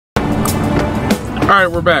Alright,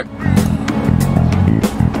 we're back.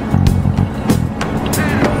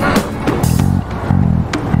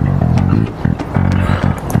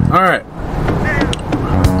 Alright.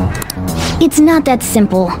 It's not that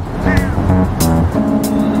simple.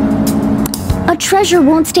 A treasure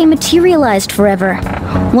won't stay materialized forever.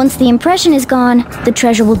 Once the impression is gone, the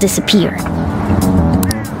treasure will disappear.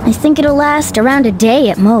 I think it'll last around a day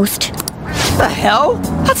at most. The hell?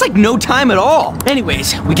 That's like no time at all.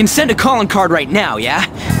 Anyways, we can send a calling card right now, yeah?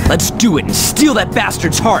 Let's do it and steal that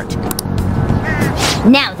bastard's heart.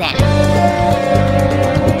 Now then.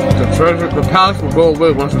 The palace will go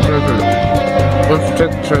away once you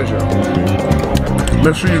take the treasure.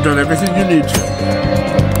 Make sure you've done everything you need to.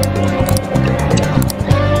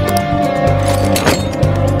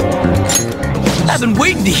 I've been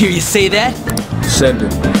waiting to hear you say that. Send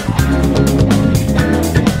it.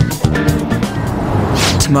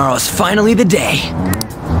 Tomorrow's finally the day.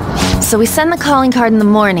 So we send the calling card in the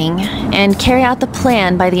morning and carry out the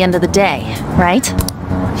plan by the end of the day, right?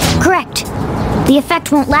 Correct. The effect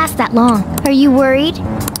won't last that long. Are you worried?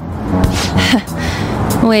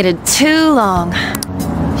 Waited too long.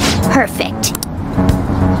 Perfect.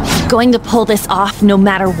 Going to pull this off no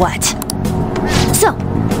matter what. So,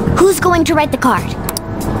 who's going to write the card?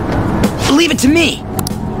 Leave it to me.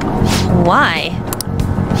 Why?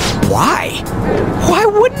 Why? Why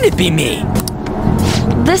wouldn't it be me?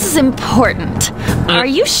 This is important. Are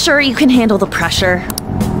you sure you can handle the pressure?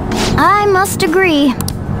 I must agree.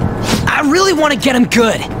 I really want to get him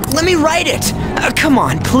good. Let me write it. Come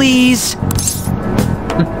on, please.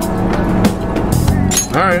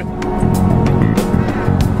 Alright.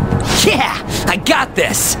 Yeah, I got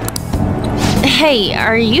this. Hey,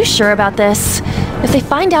 are you sure about this? If they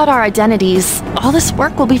find out our identities, all this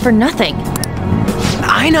work will be for nothing.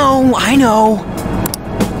 I know.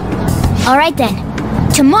 All right then.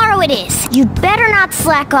 Tomorrow it is. You'd better not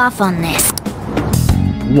slack off on this.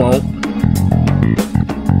 Won't.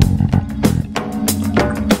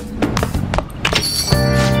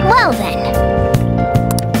 Well then.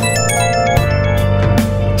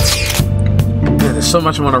 Man, there's so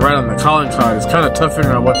much I want to write on the calling card. It's kind of tough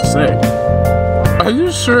figuring out what to say. Are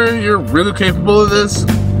you sure you're really capable of this?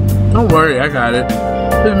 Don't worry, I got it.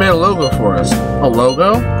 They made a logo for us. A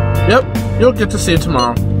logo? Yep, you'll get to see it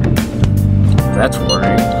tomorrow. That's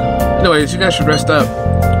worrying. Anyways, you guys should rest up.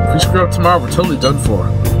 If we screw up tomorrow, we're totally done for.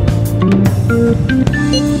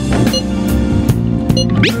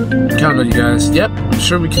 Count on you guys. Yep, I'm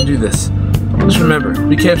sure we can do this. Just remember,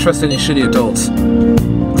 we can't trust any shitty adults.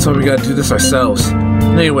 That's why we gotta do this ourselves.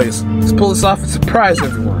 Anyways, let's pull this off and surprise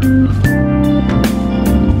everyone.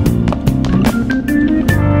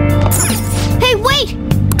 Hey, wait!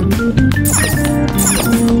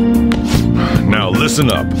 Now listen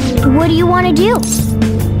up. What do you want to do?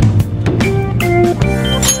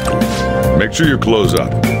 Make sure your clothes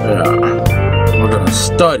up. Yeah, we're gonna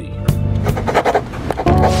study.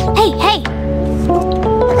 Hey!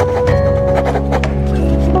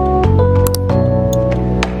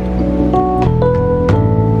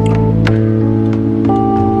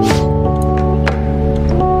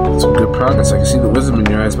 Some good progress. I can see the wisdom in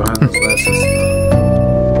your eyes behind those glasses.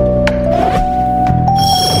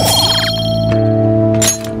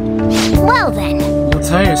 Well then. You'll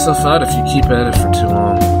tire yourself out if you keep at it for too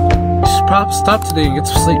long. You should probably stop today and get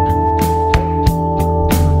some sleep.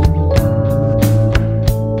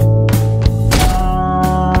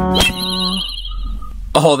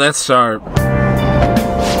 Oh, that's sharp.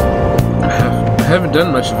 I haven't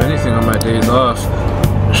done much of anything on my days off.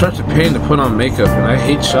 It's such a pain to put on makeup, and I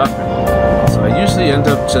hate shopping. So I usually end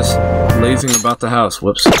up just lazing about the house.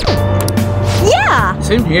 Whoops. Yeah!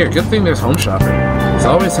 Same here. Good thing there's home shopping.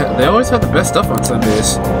 They always have the best stuff on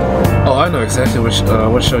Sundays. Oh, I know exactly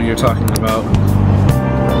what show you're talking about.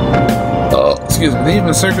 Oh, excuse me. They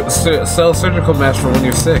even sell surgical masks for when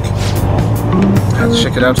you're sick. I have to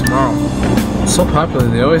check it out tomorrow. It's so popular,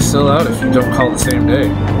 they always sell out if you don't call the same day.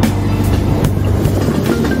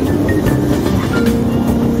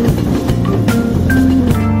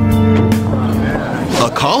 A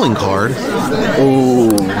calling card? Ooh.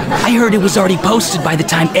 I heard it was already posted by the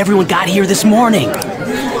time everyone got here this morning.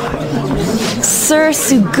 Sir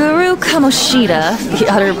Suguru Kamoshida, the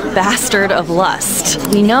utter bastard of lust.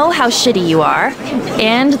 We know how shitty you are,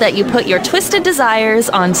 and that you put your twisted desires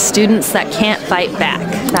on students that can't fight back.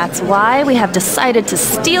 That's why we have decided to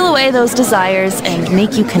steal away those desires and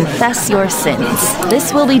make you confess your sins.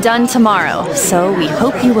 This will be done tomorrow, so we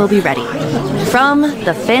hope you will be ready. From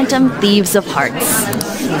the Phantom Thieves of Hearts.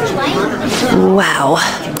 Wow.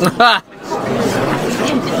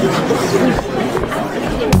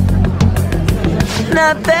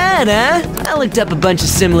 Not bad, huh? I looked up a bunch of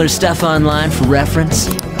similar stuff online for reference.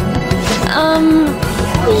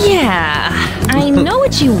 Yeah. I know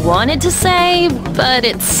what you wanted to say, but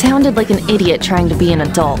it sounded like an idiot trying to be an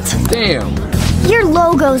adult. Damn. Your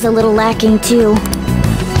logo's a little lacking too.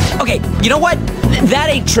 Okay, you know what? That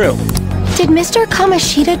ain't true. Did Mr.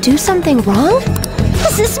 Kamoshida do something wrong?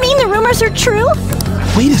 Does this mean the rumors are true?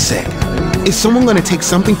 Wait a sec. Is someone gonna take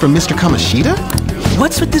something from Mr. Kamoshida?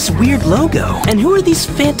 What's with this weird logo? And who are these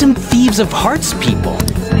phantom thieves of hearts people?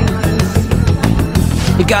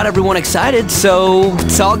 You got everyone excited, so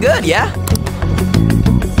it's all good, yeah?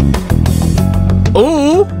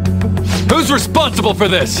 Ooh. Who's responsible for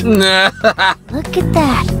this? Nah. Look at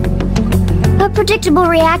that. A predictable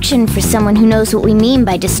reaction for someone who knows what we mean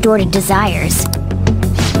by distorted desires.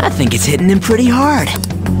 I think it's hitting him pretty hard.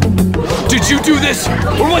 Did you do this,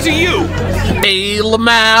 or was it you? Hey,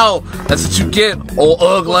 Lamau. That's what you get, old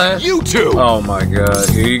ugly. You two! Oh my god,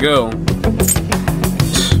 here you go.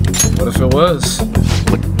 What if it was?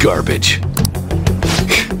 What garbage.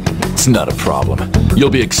 It's not a problem. You'll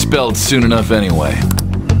be expelled soon enough anyway.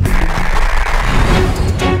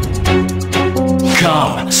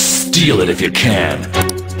 Come, steal it if you can.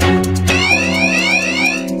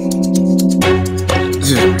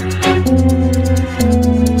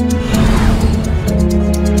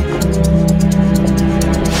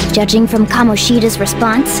 Judging from Kamoshida's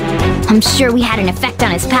response, I'm sure we had an effect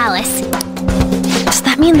on his palace. Does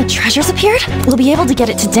that mean the treasure's appeared? We'll be able to get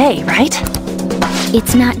it today, right?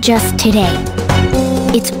 It's not just today.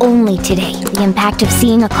 It's only today. The impact of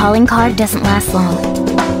seeing a calling card doesn't last long.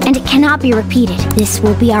 And it cannot be repeated. This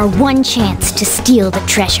will be our one chance to steal the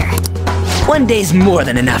treasure. One day's more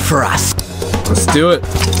than enough for us. Let's do it.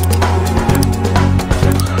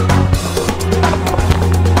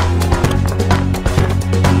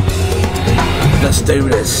 Let's do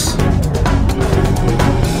this.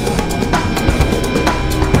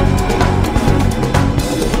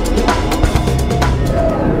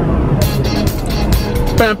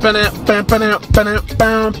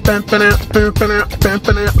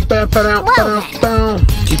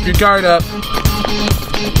 Keep your guard up.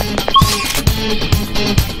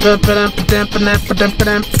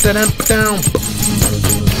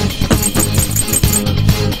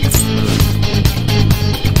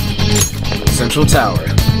 Central Tower.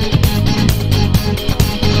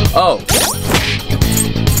 Oh.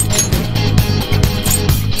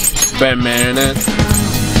 Wait a minute.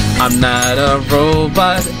 I'm not a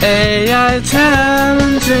robot AI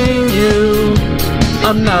challenging you.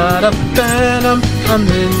 I'm not a phantom. I'm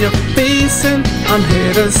in your face and I'm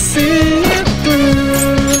here to see it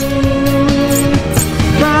through.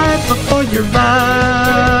 Right before your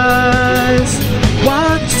eyes,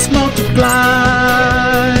 watch us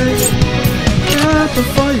multiply. Right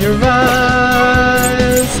before your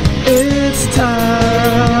eyes, it's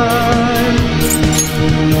time.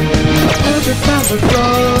 Every power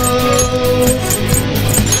grows,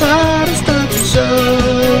 try to stop the show.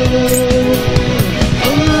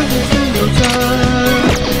 Every single time.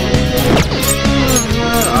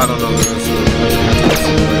 I don't know the rest of it.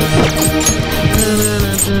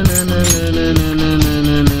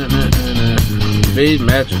 Evade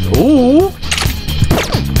magic. Ooh!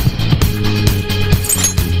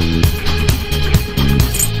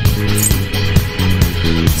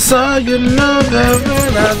 So you know that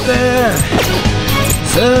we're out there,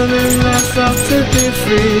 selling ourselves to be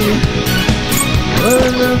free.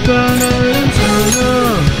 We're not gonna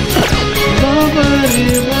internal.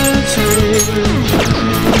 Nobody wants you.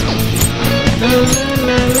 No, no,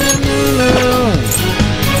 no, no, no,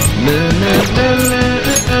 no, no, no, no,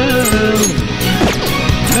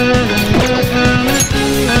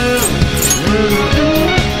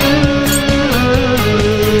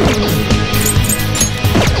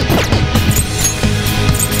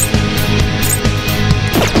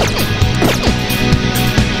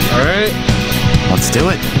 Let's do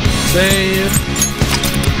it. Save.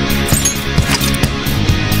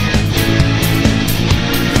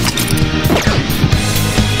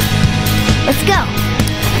 Let's go.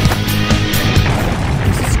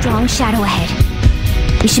 There's a strong shadow ahead.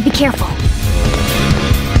 We should be careful.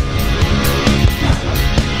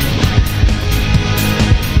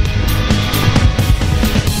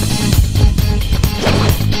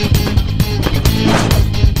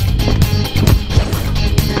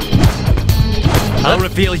 I'll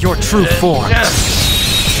reveal your true form.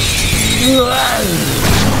 Move!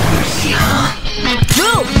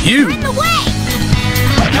 You! In the way!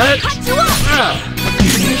 Cut you off!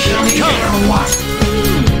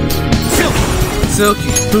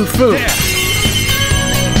 Silky. Foo-foo.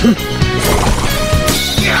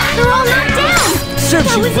 They're all knocked down! Serves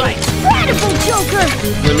That you was right. incredible, Joker!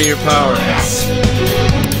 Give me your power.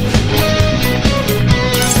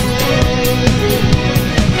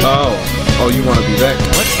 Oh, you want to be that guy?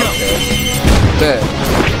 Let's go. Bet.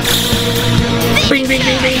 Bing, bing,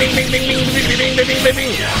 bing, bing, bing, bing, bing, bing, bing, bing, bing, bing, bing,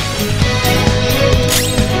 bing.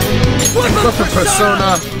 Weapon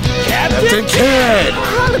persona. Captain Kid.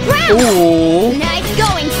 We're on the ground! Ooh. Nice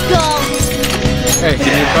going, Skull! Hey, give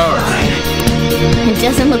me your power. It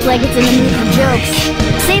doesn't look like it's in the mood for jokes.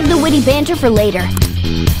 Save the witty banter for later.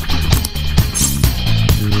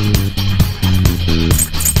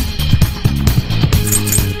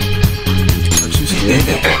 Aren't you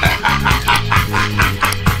scared?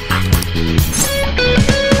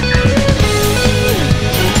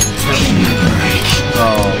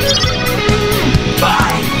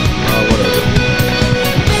 Whatever.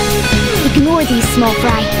 Ignore these, small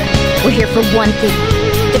fry. We're here for one thing.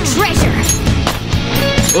 The treasure!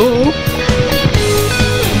 Ooh.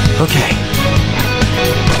 Okay.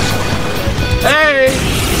 Hey!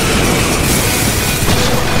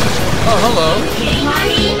 Oh, hello.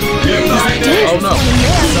 Oh, no.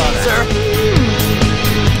 Sir.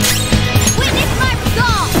 Witness my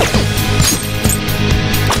resolve!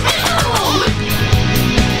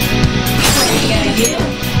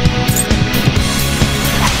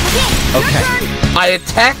 Okay. I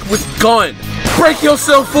attack with gun. Break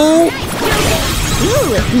yourself, fool! You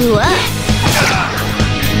lift me up.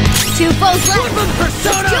 Two foes left. Let's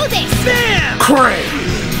do this! Crank!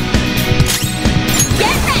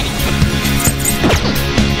 Get ready!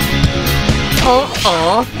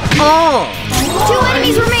 Two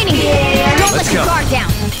enemies remaining. Don't let Let's your go. guard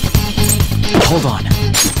down. Hold on.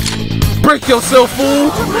 Break yourself,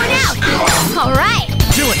 fool! Took one out. All right.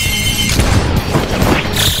 Do it.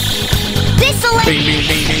 This'll let Bing, bing,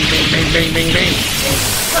 bing, bing, bing, bing, bing, bing, bing.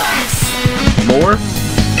 More?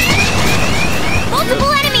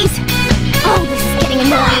 multiple enemies. Oh, this is getting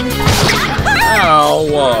annoying. Ow!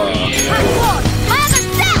 My other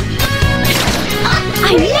self.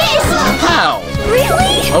 I missed. How?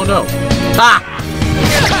 Really? Oh no! Ha!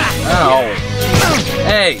 Ow!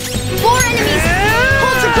 Hey! 4 enemies.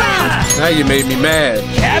 Hold your ground. Now you made me mad.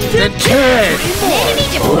 Captain Kid! Enemy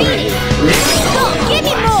defeated. Go, give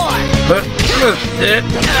me more.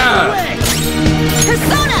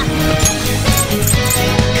 Persona.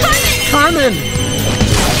 Carmen!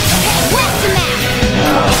 Blast him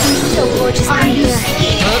out. So gorgeous from here.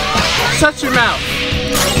 Shut your mouth!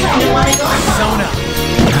 Persona.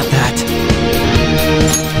 Not that.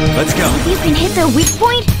 Let's go. You can hit their weak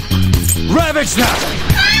point? Ravage now.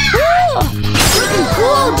 Looking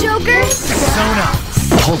cool, Joker. Persona.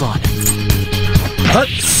 Hold on.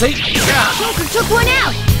 See? Joker took one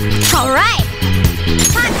out. All right.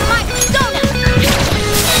 Time for my persona.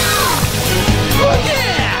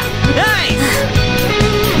 Yeah. Nice.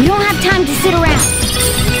 We don't have time to sit around.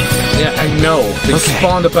 Yeah, I know. They Okay.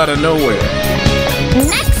 spawned up out of nowhere.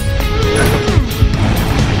 Next.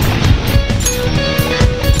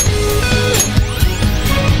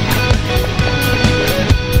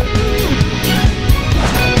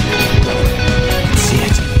 See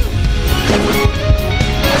it.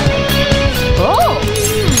 Oh.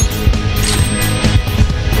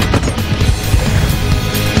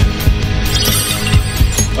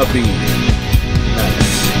 A beam. Nice.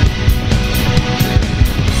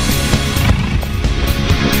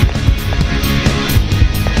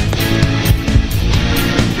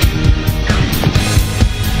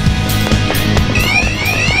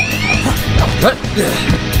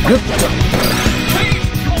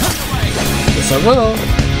 Yes, I will.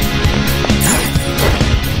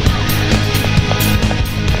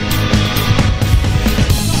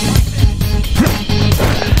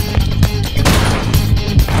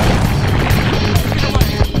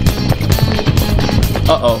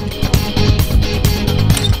 Uh-oh.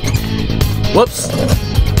 Whoops.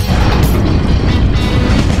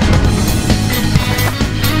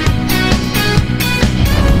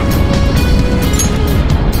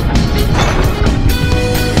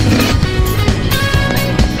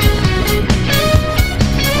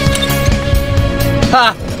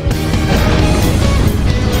 Ha!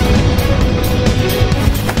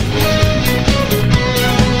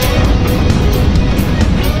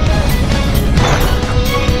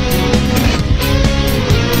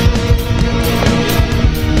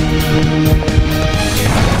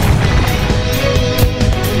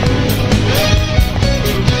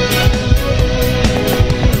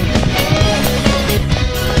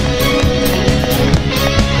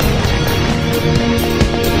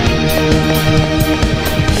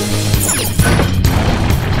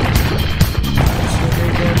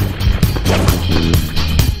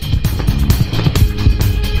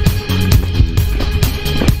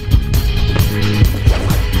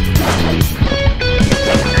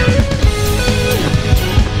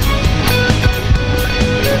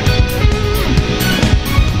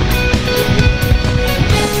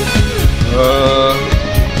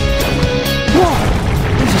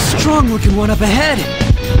 strong-looking one up ahead.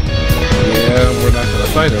 Yeah, we're not gonna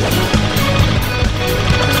fight him.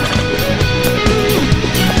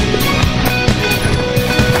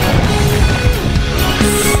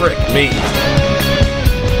 Frick me.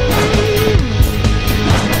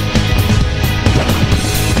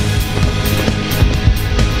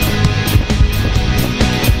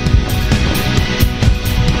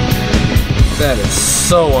 That is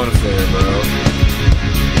so unfair, bro.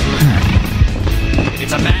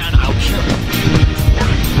 It's a man I'll kill.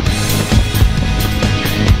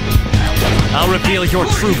 I'll reveal your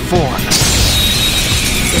true form.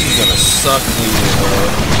 This is gonna suck me, bro.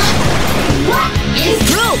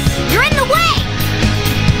 Drew, you're in the way!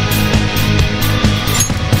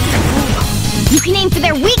 You can aim for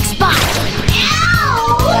their weak spot!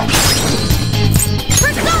 Ow!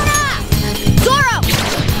 Persona! Zoro!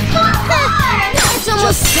 It's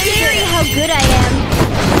almost scary how good I am.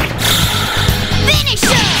 Finish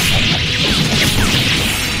him!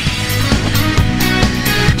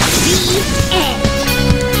 The end.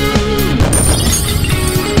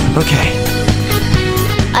 Okay.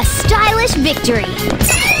 A stylish victory.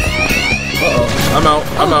 Uh-oh. I'm out.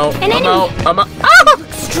 I'm out. An I'm enemy. out. I'm out. Ow!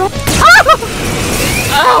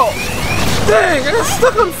 Ow! Dang, I got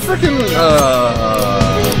stuck on freaking.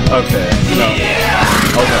 Okay. No.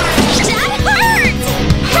 Okay. That hurts!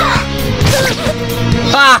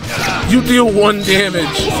 Ah! You deal 1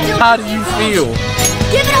 damage. How do you feel?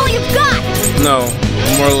 Give it all you've got! No.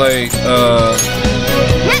 More like,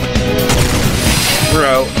 we're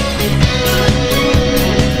out.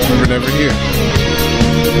 We were never here.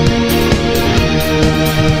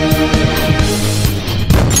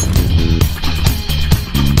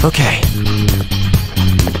 Okay.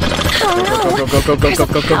 Oh no! Go, go, go, go, go,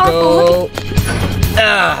 go, go, go.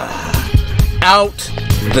 Ah! Out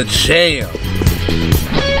the jam.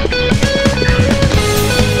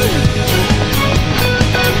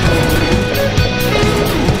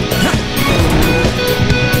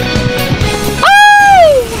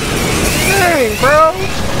 Bro, I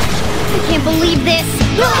can't believe this!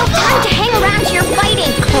 You don't have time to hang around here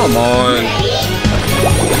fighting! come on.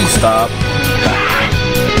 Please stop.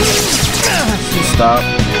 Please stop.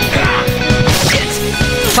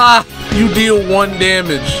 Ha! You deal 1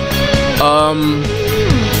 damage.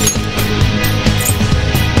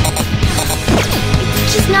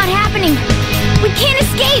 It's just not happening! We can't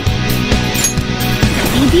escape!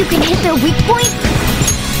 Maybe you can hit their weak point?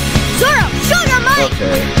 Zoro, show your might!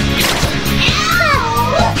 Okay.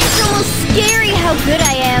 It's almost scary how good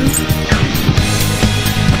I am.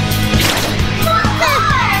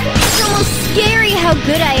 It's almost scary how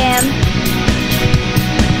good I am.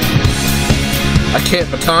 I can't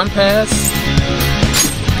baton pass?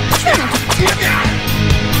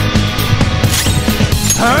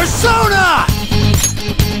 Persona!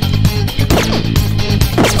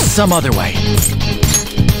 Some other way.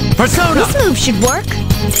 Persona! This move should work.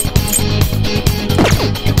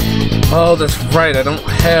 Oh, that's right. I don't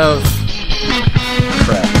have...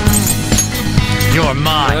 Crap. You're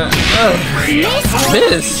mine.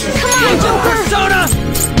 Miss! Come on, Joker! Persona!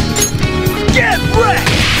 Get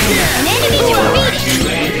wrecked! An enemy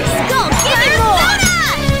defeated! Go, give it more!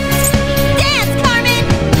 Dance, Carmen!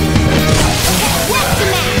 Okay, what's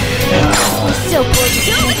the matter? You're so gorgeous.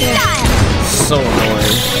 Do it with style! So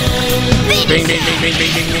annoying. Finish Bing, bing, bing, bing,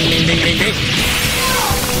 bing, bing, bing, bing, bing, bing, bing.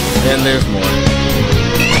 And there's more.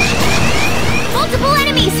 multiple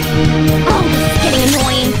enemies! Oh, this is getting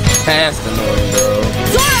annoying. Past annoying, bro.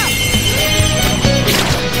 Zoro!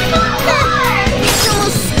 It's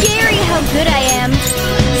almost scary how good I am.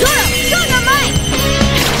 Zoro, show your might!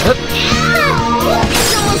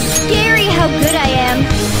 It's almost scary how good I am.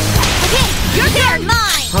 Okay, you're there,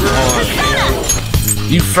 mine! Come on. Persona!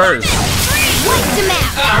 You first. What's the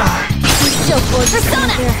map? You're so gorgeous.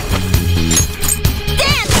 Persona!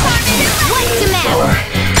 Dance, Carmen! What's the map?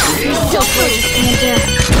 You're so gorgeous, Panther.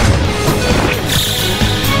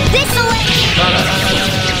 This-a-way!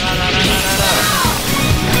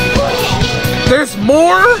 There's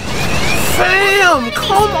more? Sam,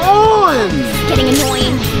 come on! Getting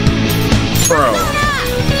annoying. Bro.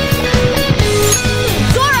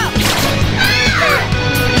 Zoro!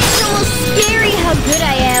 It's almost scary how good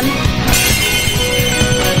I am.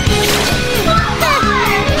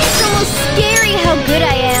 It's almost scary how good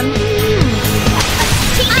I am.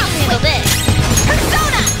 I'll handle this.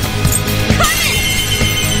 Persona! Carmen!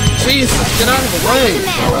 Jesus, get out of the way. What's the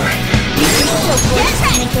map? You're so gorgeous,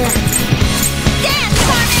 Panther. Dance,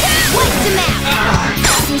 Carmen! What's the map?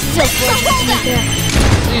 You're so gorgeous, Panther.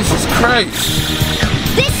 Jesus Christ.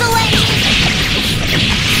 This-a-way!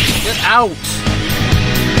 Get out.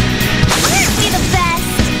 Aren't we the best?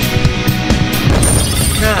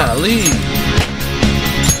 Golly.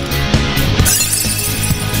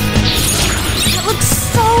 It looks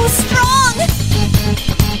so strong!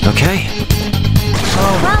 Okay.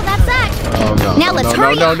 Well, that's that. Oh no. Now let's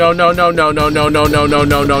hurry no, up. no, no, no, no, no, no, no, no, no,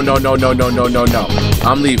 no, no, no, no, no, no, no, no, no.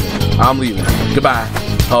 I'm leaving. I'm leaving. Goodbye,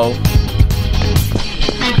 ho.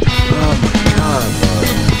 Oh my god, bro.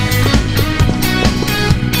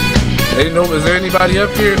 Hey, no, is there anybody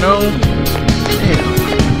up here? No? Damn.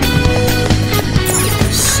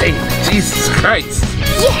 Satan, Jesus Christ.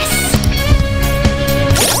 Yes!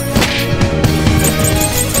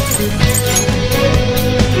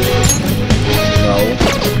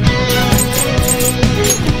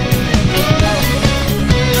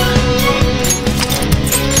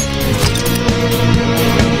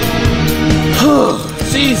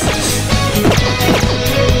 Jesus.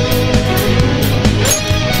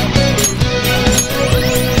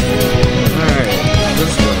 Alright,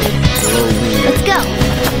 this one. Let's go.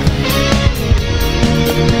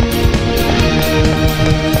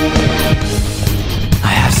 I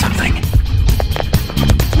have something.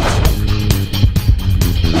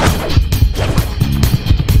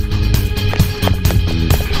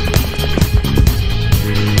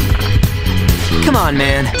 Come on,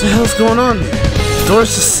 man. What the hell's going on here?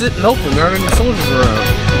 Doors just sitting open, there aren't any soldiers around.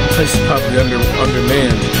 The place is probably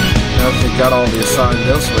undermanned. Now that they got all the assigned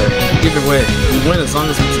elsewhere. Either way, we win as long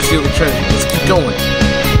as we can steal the treasure. Let's keep going.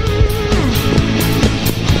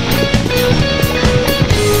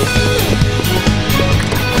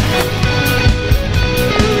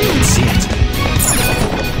 Let's see it.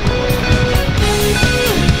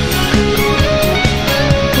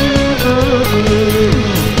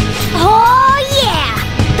 Oh, yeah!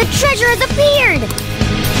 The treasure has appeared!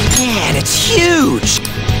 Man, it's huge!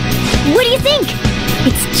 What do you think?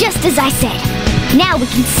 It's just as I said. Now we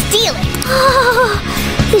can steal it. Oh,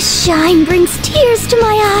 the shine brings tears to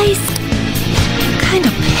my eyes. Kind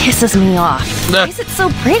of pisses me off. Why is it so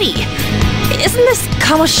pretty? Isn't this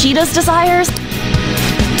Kamoshida's desires?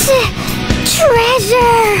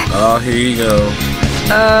 Treasure! Oh, here you go.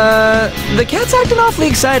 The cat's acting awfully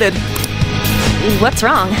excited. What's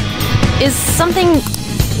wrong? Is something...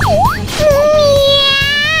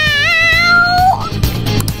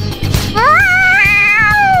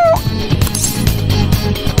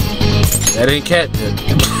 That ain't catnip.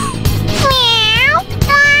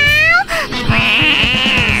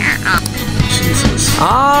 Jesus.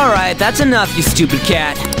 Alright, that's enough, you stupid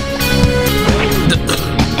cat.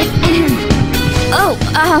 Oh,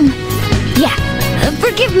 yeah.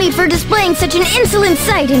 Forgive me for displaying such an insolent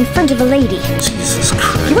sight in front of a lady. Jesus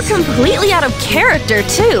Christ. You were completely out of character,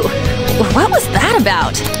 too. What was that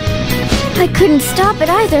about? I couldn't stop it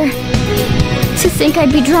either. To think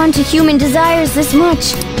I'd be drawn to human desires this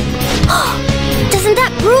much. Doesn't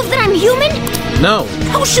that prove that I'm human? No.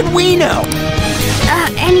 How should we know?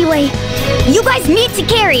 Anyway, you guys need to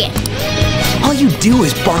carry it. All you do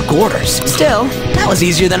is bark orders. Still, that was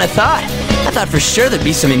easier than I thought. I thought for sure there'd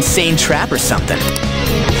be some insane trap or something.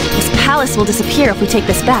 This palace will disappear if we take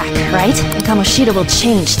this back, right? And Kamoshida will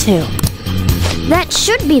change, too. That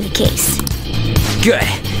should be the case. Good.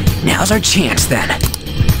 Now's our chance, then.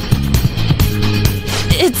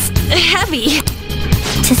 It's heavy.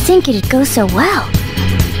 To think it'd go so well.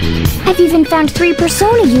 I've even found 3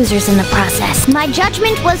 persona users in the process. My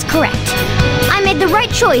judgment was correct. I made the right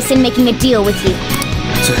choice in making a deal with you.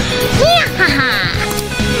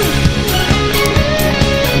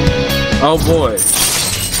 Oh boy.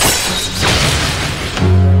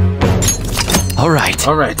 Alright.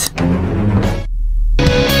 Alright.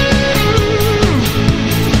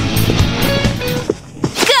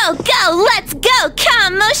 Go, let's go,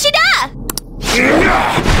 Kamoshida!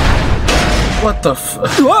 What the f...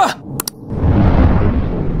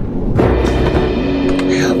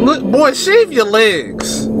 Look, boy, shave your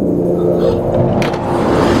legs.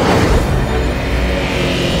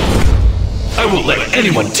 I won't let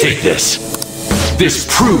anyone take this. This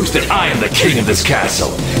proves that I am the king of this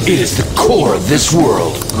castle. It is the core of this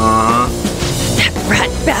world. That rat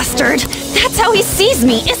bastard. That's how he sees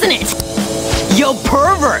me, isn't it? Yo,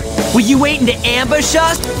 pervert! Were you waiting to ambush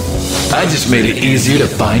us? I just made it easier to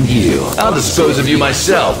find you. I'll dispose of you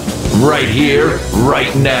myself. Right here,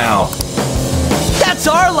 right now. That's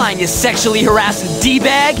our line, you sexually harassing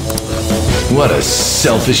D-bag! What a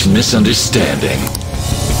selfish misunderstanding.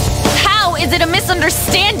 How is it a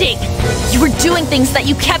misunderstanding? You were doing things that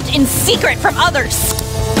you kept in secret from others.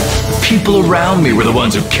 People around me were the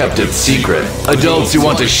ones who kept it secret. Adults who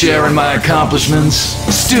want to share in my accomplishments.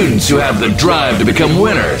 Students who have the drive to become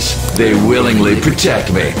winners. They willingly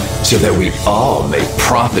protect me so that we all may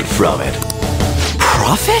profit from it.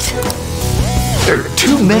 Profit? There are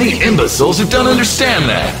too many imbeciles who don't understand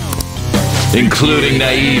that. Including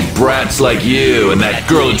naive brats like you and that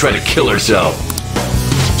girl who tried to kill herself.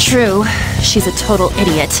 True, she's a total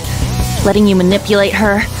idiot. Letting you manipulate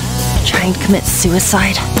her, trying to commit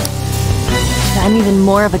suicide. But I'm even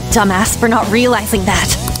more of a dumbass for not realizing that.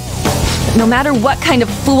 But no matter what kind of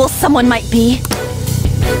fool someone might be,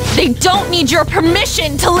 they don't need your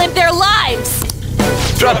permission to live their lives!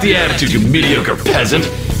 Drop the attitude, you mediocre peasant.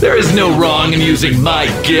 There is no wrong in using my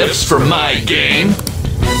gifts for my gain.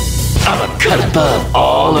 I'm a cut above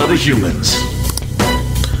all other humans.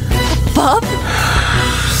 Above?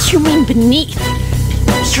 You mean beneath?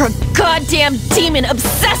 You're a goddamn demon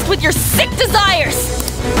obsessed with your sick desires!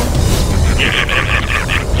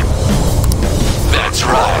 That's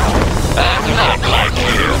right. I'm not like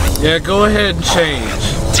you. Yeah, go ahead and change.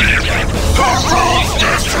 Damn it! Who rules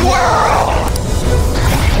this world?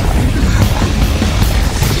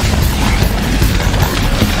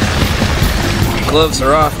 Gloves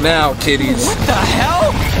are off now, kiddies. What the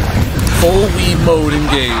hell? Full Wii mode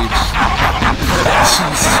engaged.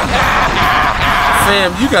 Jesus.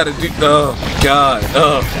 Fam, you gotta do. Oh, God.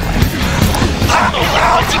 Oh. I'm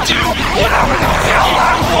allowed to do whatever the hell I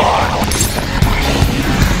want.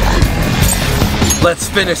 Let's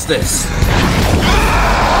finish this.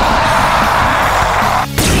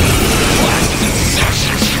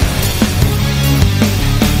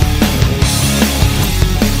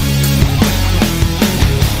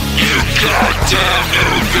 Goddamn no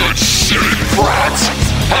good shitty brats!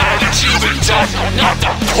 Haven't you been taught not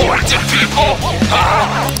to point at people?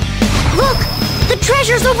 Huh? Look! The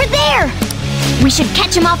treasure's over there! We should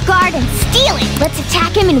catch him off guard and steal it! Let's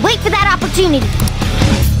attack him and wait for that opportunity!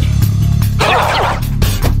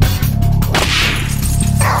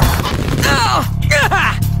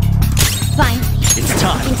 Finally, It's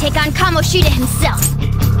time. we can take on Kamoshida himself!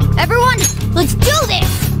 Everyone, let's do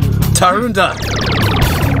this! Tarunda.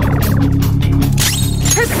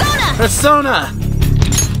 Persona! Persona.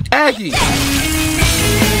 Aggie.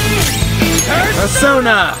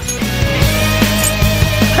 Persona.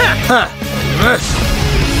 Ha.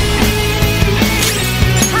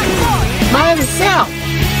 By himself.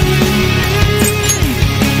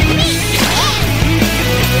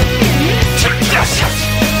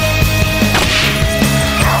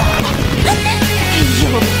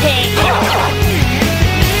 You'll pay!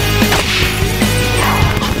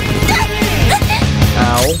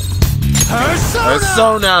 Ow.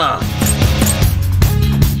 Persona.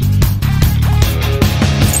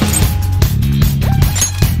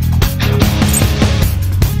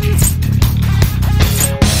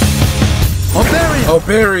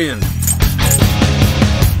 Oberian.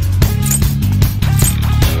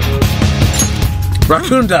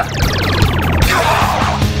 Rakunda.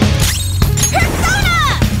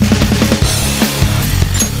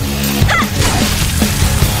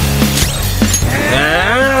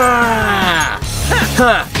 Ah!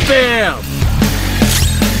 Ha! Bam!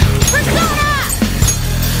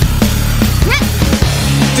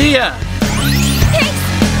 Dia!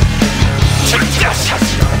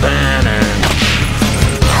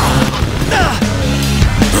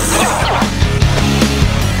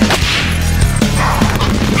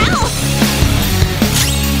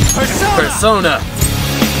 Persona!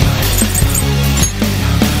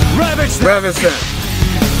 Ravison!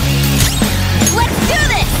 Let's do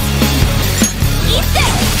this! Eat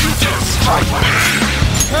this!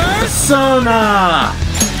 Persona!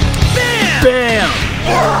 Bam!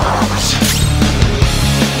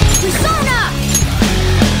 Persona!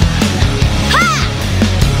 Ha!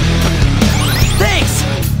 Thanks!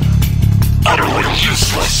 Utterly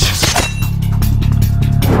useless.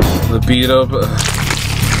 The beat up.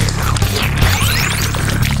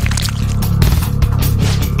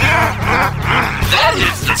 That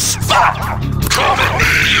is the spot! Come at me,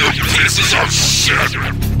 you pieces of shit!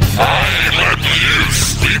 I let you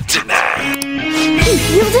sleep tonight! He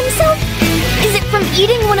healed himself? Is it from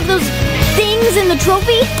eating one of those things in the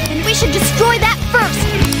trophy? Then we should destroy that first!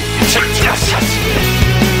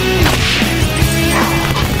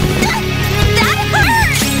 That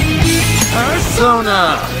hurt! Persona!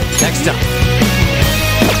 Next up.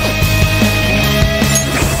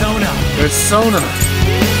 Persona. Persona!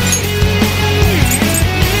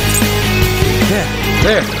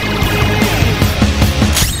 There!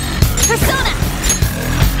 Persona!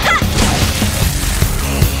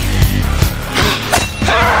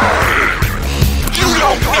 You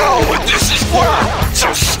don't know what this is worth,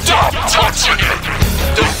 so stop touching it!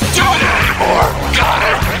 Don't do it anymore, got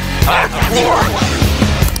it? I'm warned!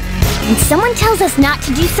 When someone tells us not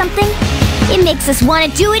to do something, it makes us want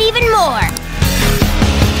to do it even more!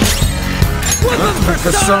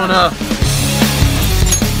 Persona.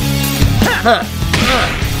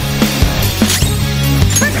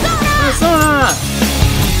 Persona.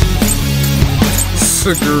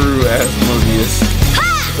 Suguru Asmodeus.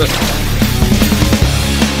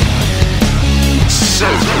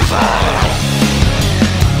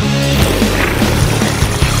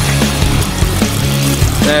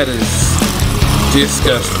 That is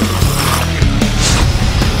disgusting.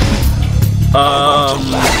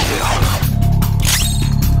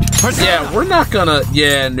 Yeah, we're not gonna.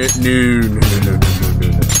 Yeah, no.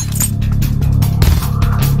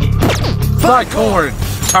 Flycorn,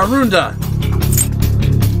 Tarunda.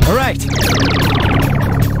 All right.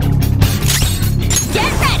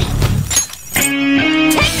 Get ready!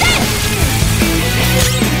 Take this!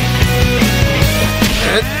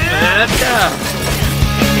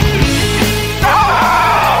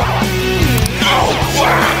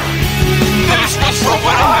 This was for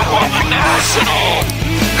when I won the National!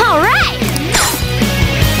 Alright!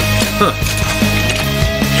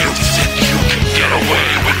 You think you can get away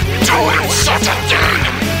with doing such a thing?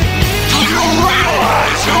 Do you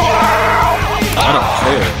realize who I am? I don't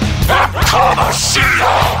care. I'm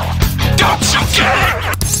Kamoshida! Don't you get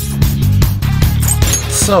it?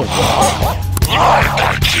 So what? I'm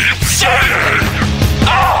gonna keep saying, I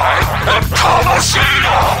am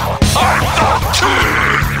Kamoshida! I'm the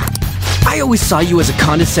king! I always saw you as a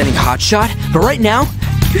condescending hotshot, but right now,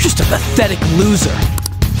 you're just a pathetic loser.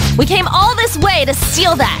 We came all this way to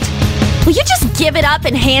steal that. Will you just give it up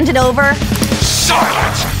and hand it over?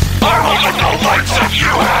 Silence! I only know like that you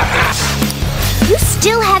have this! You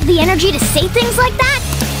still have the energy to say things like that?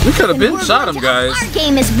 We could have been We're shot going him, to up guys. our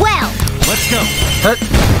game as well. Let's go. Hut.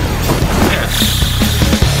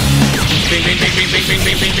 Bing, bing, bing, bing, bing, bing,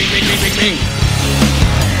 bing, bing, bing, bing, bing, bing.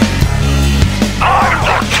 I'm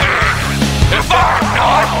the king! If I'm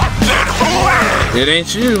not, then who is? It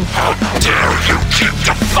ain't you. How dare you keep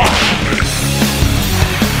defying me?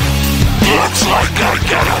 Looks like I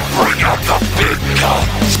gotta bring out the big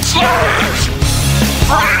guns. Slaves!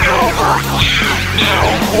 Bring over you know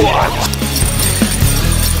what?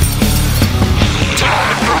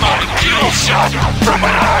 Time for my kill shot from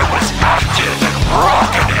when I was active and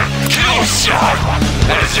rocking it. Kill shot!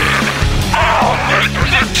 As in, I'll make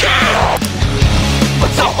the kill!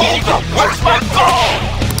 What's the hold up? Where's my phone?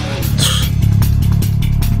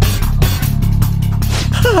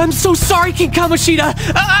 I'm so sorry, King Kamoshida.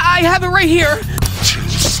 I have it right here. Too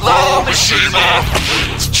slow, Mishima.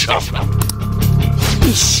 It's tough.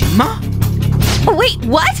 Mishima? Wait,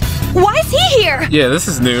 what? Why is he here? Yeah, this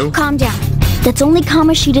is new. Calm down. That's only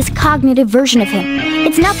Kamoshida's cognitive version of him.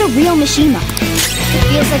 It's not the real Mishima. It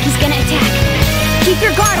feels like he's gonna attack. Keep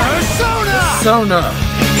your guard up. Persona.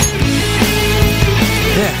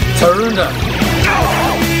 Yeah. Tarunda.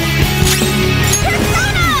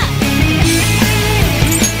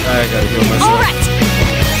 I gotta heal myself. All right.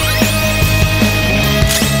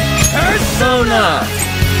 Persona.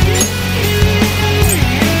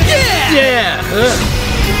 Yeah.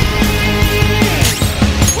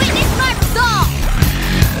 Witness my resolve.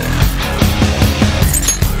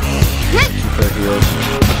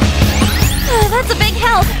 That's a big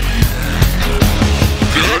help.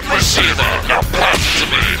 Good Mishima. Now pass it to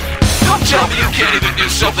me. Don't tell me you can't even do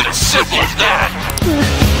something as simple as that.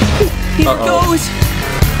 Here goes.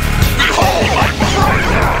 Behold my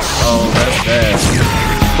greatness. Oh, that's bad.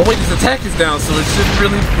 But wait, his attack is down, so it shouldn't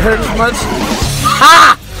really hurt as much.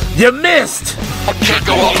 Ha! You missed! I can't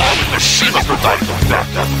go all out with Mishima providing the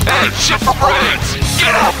backup. And shit for brains.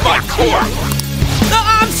 Get off my court.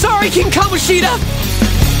 I'm sorry, King Kamoshida.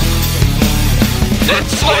 Then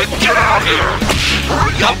Slade, get out here.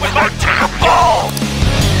 Hurry up with my damn ball.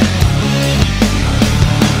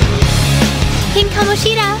 King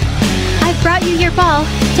Kamoshida, I brought you your ball,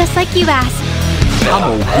 just like you asked.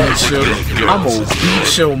 I'm gonna beat you. I'm gonna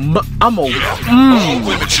beat you. I'm All gonna.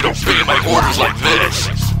 women should obey my orders like this.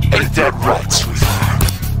 Ain't that right, sweetheart?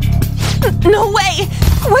 No way!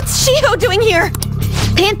 What's Shiho doing here?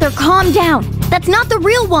 Panther, calm down. That's not the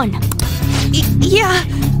real one. Yeah,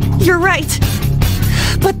 you're right.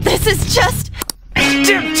 But this is just...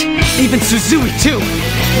 Damn it! Even Suzui, too.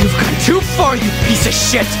 You've gone too far, you piece of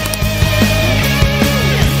shit.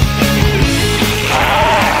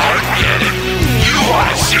 I get it. You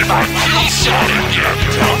want to see my kill shot again,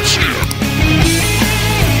 don't you?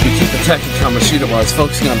 If we keep attacking Kamoshida while he's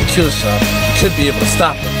focusing on the kill shot, we could be able to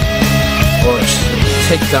stop him. Or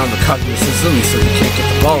take down the cognitive Suzui so he can't get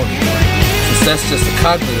the ball anymore. Since that's just a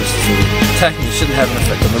cognitive Suzui, attacking it shouldn't have an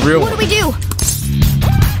effect on the real What one. do we do?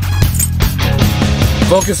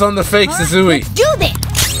 Focus on the fake Suzui. Do this.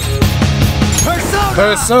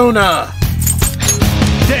 Persona!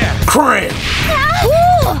 Cram!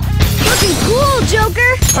 Cool! Looking cool,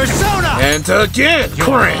 Joker! Persona! And again,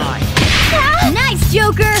 cram! Nice,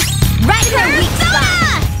 Joker! Right in their weak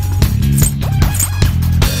spot!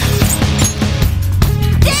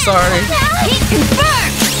 Sorry. Hit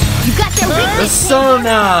confirmed! You got their weakness!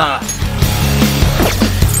 Persona!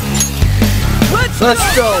 Let's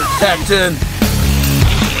go, Captain!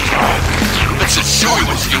 Mitsui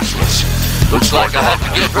was useless. Looks like I have to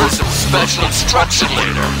give her some special instruction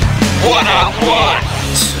later. One-on-one!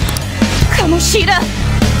 Kamoshida,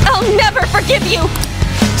 I'll never forgive you!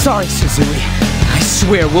 Sorry, Suguru. I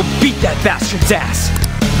swear we'll beat that bastard's ass.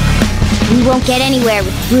 We won't get anywhere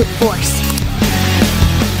with brute force.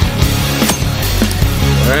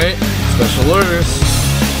 Alright, special orders.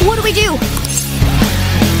 What do we do?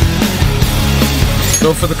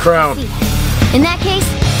 Go for the crown. In that case,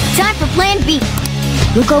 time for Plan B.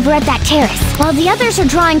 Look over at that terrace. While the others are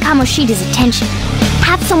drawing Kamoshida's attention,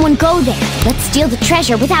 have someone go there. Let's steal the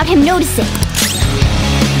treasure without him noticing.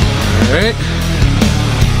 Alright.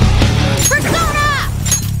 Persona!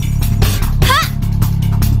 Ha!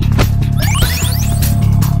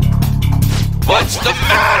 What's the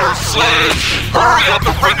matter, slave? Hurry up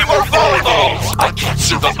and bring me more volleyballs! I can't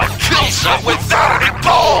shoot up my kill shot without any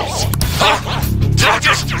balls! Huh? Did I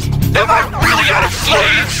just... Am I really out of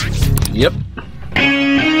slaves? Yep.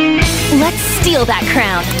 Let's steal that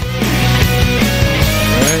crown.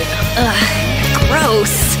 Alright. Ugh,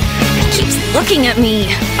 gross. It keeps looking at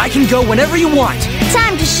me. I can go whenever you want.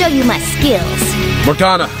 Time to show you my skills.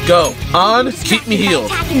 Morgana, go. On, keep me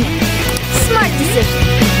healed. Attacking them. Smart decision.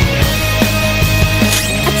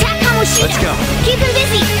 Attack Kamoshida. Let's go. Keep him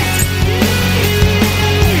busy.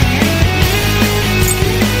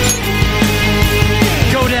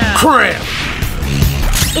 Go down. Cram!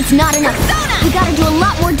 It's not enough. We gotta do a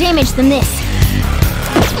lot more damage than this.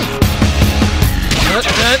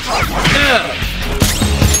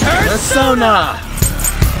 Persona!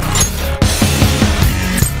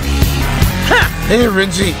 Hey,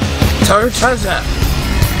 Renji. Tartaza.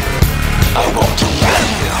 I want to let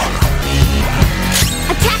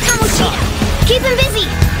Attack Kamoshida. Keep him busy.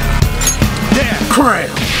 There.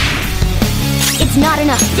 Cram! It's not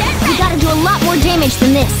enough. We gotta do a lot more damage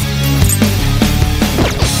than this.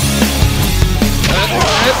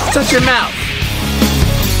 Touch your mouth.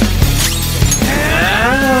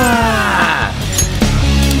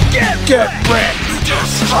 Get wrecked.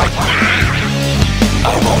 Just strike me. I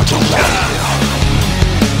want to let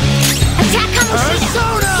Attack Kamoshida.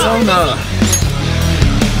 Persona.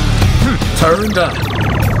 Turned up.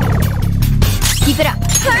 Keep it up.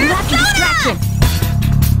 You have to distract him.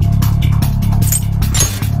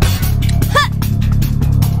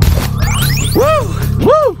 Woo!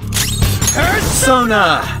 Woo! Persona.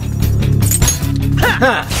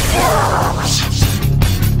 Ha!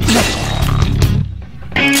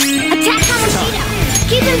 Attack Kamoshida.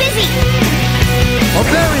 Keep him busy.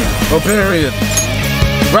 Obarian.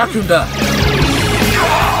 Rakunda.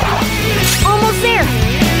 Almost there.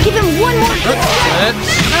 Give him one more hit.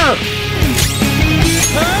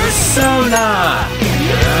 Persona.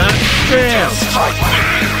 Damn. strike me.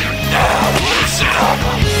 Now listen up.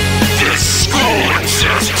 This school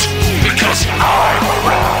exists because I'm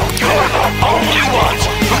around. You're the only ones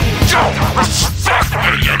who don't respect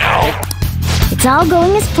me, you know? It's all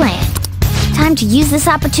going as planned. Time to use this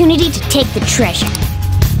opportunity to take the treasure.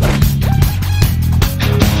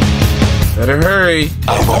 Better hurry.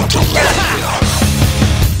 I want to let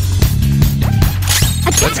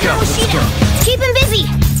Attack Kamoshida. Keep him busy.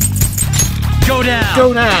 Go down.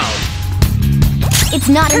 Go now. It's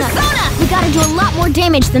not enough. We gotta do a lot more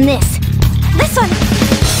damage than this. This one.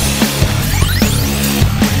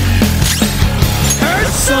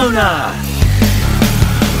 Persona.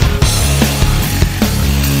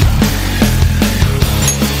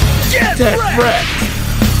 Get wrecked.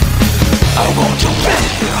 I want to let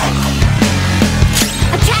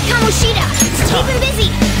Attack Kamoshida. Keep him busy.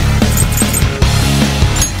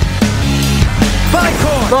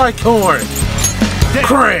 Bicorn.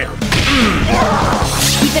 Cram.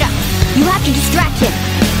 Keep it up. You have to distract him.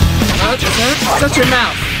 Touch your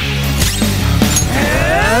mouth.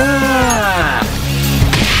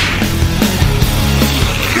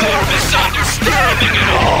 You're misunderstanding it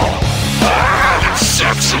all. I haven't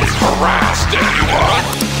sexually harassed anyone.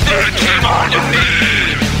 They came on to me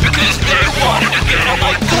because they wanted to get on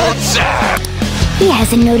my good side. He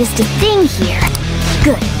hasn't noticed a thing here.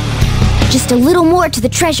 Good. Just a little more to the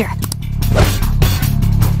treasure.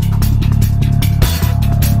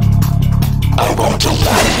 I want to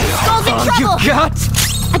let Skull's in trouble. You got?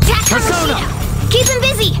 Attack Kamoshida. Keep him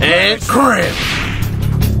busy. And cram.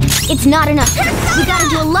 It's not enough. We gotta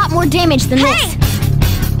do a lot more damage than this.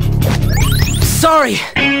 Sorry.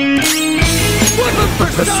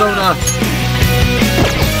 Persona.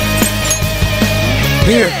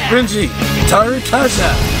 Here, Renji. Tarukasa.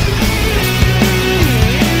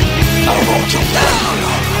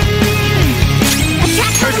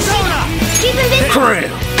 Attack Persona! Keep him busy!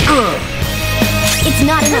 Cram. It's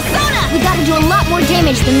not enough. We gotta do a lot more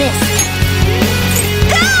damage than this.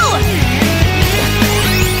 Go!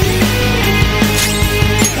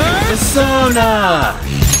 Persona.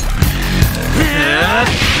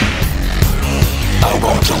 I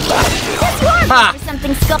want to laugh. This works! Ha! Or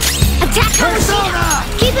something skull. Attack Persona!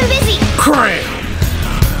 Keep him busy! Cram.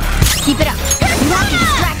 Keep it up. You have to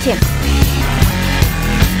distract him.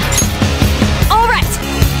 All right.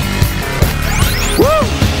 Woo!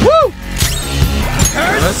 Woo!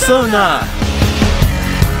 Persona.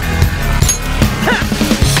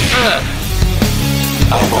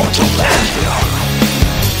 I want to laugh.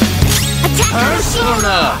 Attack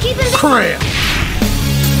Persona! Keep him busy! Cram.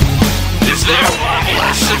 Is there one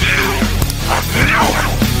less of you? No,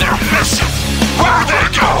 they're missing. Where'd they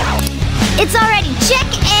go? It's already Check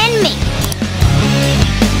and me.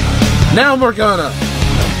 Now Morgana.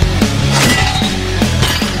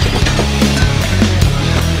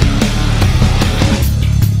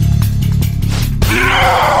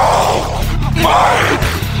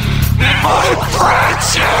 My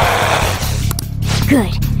precious!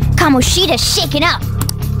 Good. Kamoshida's shaken up.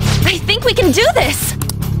 I think we can do this.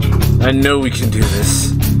 I know we can do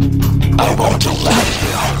this. I want to laugh.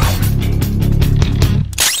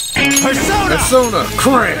 Persona.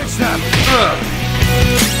 Cram.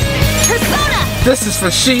 Persona! This is for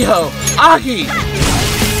Shiho. Aki.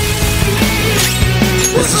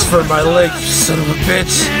 This is for my leg, you son of a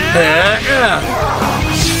bitch.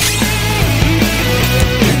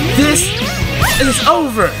 This is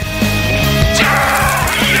over.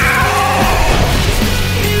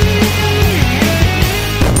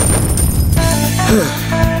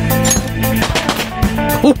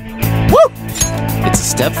 Woo! It's a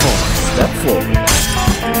step forward. Step forward.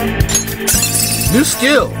 New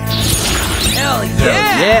skill. Hell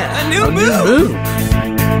Yeah. A new move.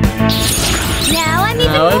 Now I'm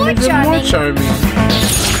even Now I'm more even charming. more charming.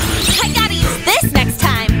 I gotta use this next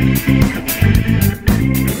time.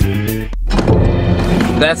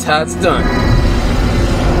 That's how it's done.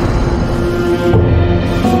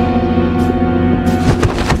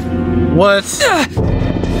 What?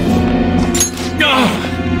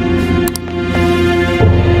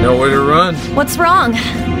 Nowhere to run. What's wrong?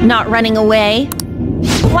 Not running away?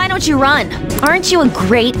 Why don't you run? Aren't you a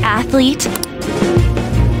great athlete?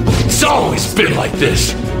 It's always been like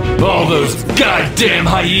this. All those goddamn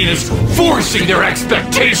hyenas forcing their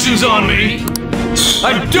expectations on me.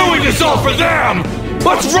 I'm doing this all for them.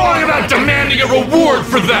 What's wrong about demanding a reward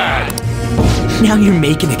for that? Now you're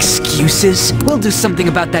making excuses? We'll do something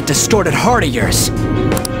about that distorted heart of yours.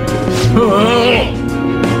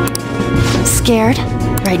 Scared?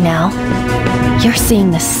 Right now? You're seeing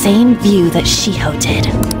the same view that Shiho did.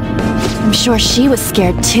 I'm sure she was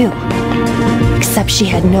scared too. Except she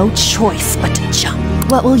had no choice but to jump.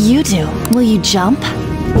 What will you do? Will you jump?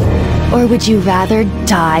 Or would you rather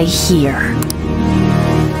die here?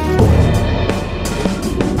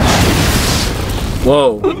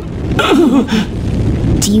 Whoa.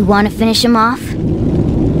 Do you want to finish him off?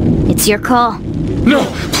 It's your call. No,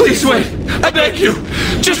 please wait. I beg you.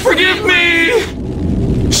 Just forgive me.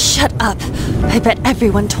 Shut up. I bet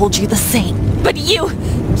everyone told you the same. But you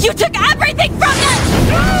took everything from them!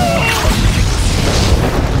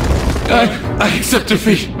 I accept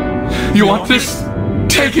defeat. You want this?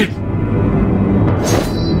 Take it.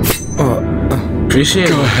 Appreciate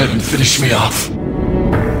Go it. ahead and finish me off.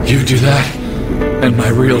 You do that, and my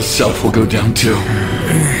real self will go down too.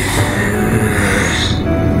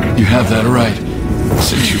 You have that right,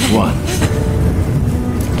 since you've won.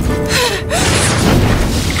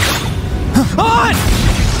 On!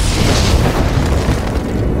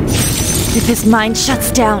 If his mind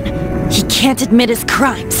shuts down, he can't admit his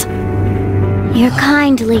crimes. You're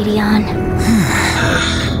kind, Lady Ann.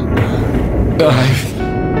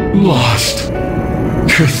 I've lost.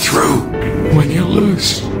 You're through when you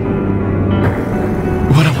lose.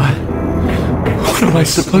 What am I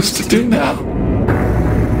supposed to do now?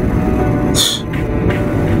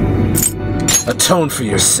 Atone for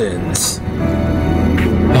your sins.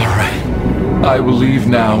 All right. I will leave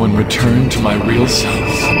now and return to my real self.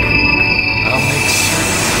 I'll make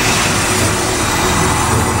certain.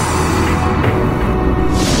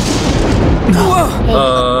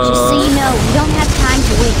 Hey, just so you know, we don't have time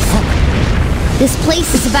to waste. This place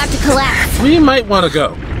is about to collapse. We might want to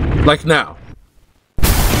go. Like now.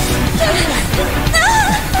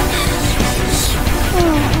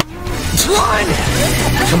 Run!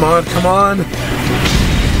 Come on, come on.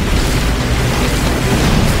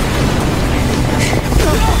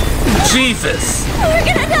 Jesus! We're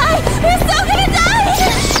gonna die! We're so gonna die!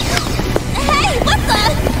 Hey, what the?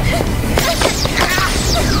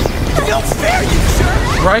 Don't spare you, sir!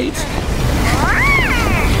 Right?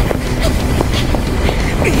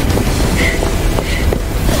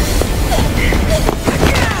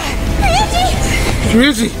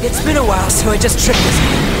 Ryuji! It's been a while, so I just tricked this.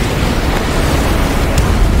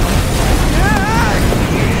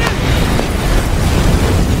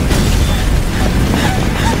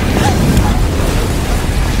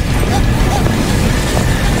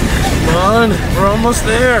 Come on, we're almost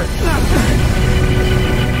there.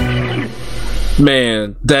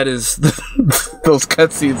 Man, that is those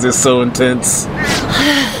cutscenes are so intense.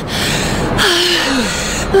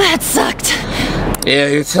 That sucked. Yeah,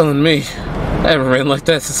 you're telling me. I haven't ran like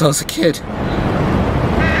that since I was a kid.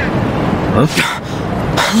 Huh?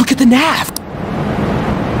 Look at the nav.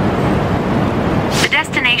 The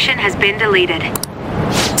destination has been deleted.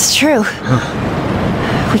 It's true.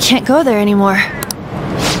 We can't go there anymore.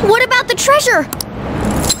 What about the treasure?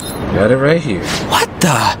 Got it right here. What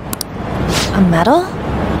the? A medal?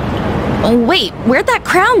 Oh, wait, where'd that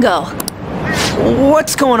crown go?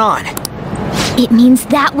 What's going on? It means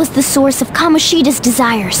that was the source of Kamoshida's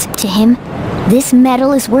desires. To him, this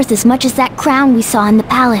medal is worth as much as that crown we saw in the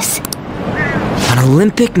palace. An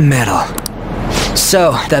Olympic medal.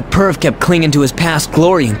 So, that perv kept clinging to his past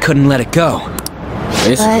glory and couldn't let it go.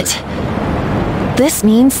 But this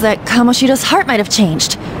means that Kamoshida's heart might have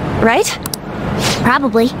changed, right?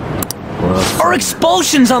 Probably. Our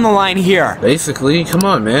expulsion's on the line here! Basically, come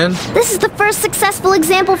on, man. This is the first successful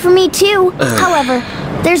example for me, too. However,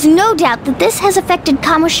 there's no doubt that this has affected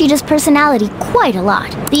Kamoshida's personality quite a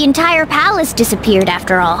lot. The entire palace disappeared,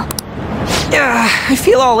 after all. I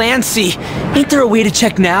feel all antsy. Ain't there a way to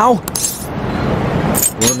check now?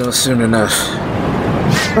 We'll know soon enough.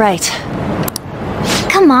 Right.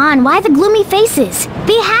 Come on, why the gloomy faces?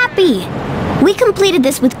 Be happy! We completed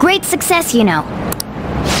this with great success, you know.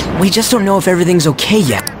 We just don't know if everything's okay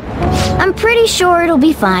yet. I'm pretty sure it'll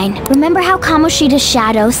be fine. Remember how Kamoshida's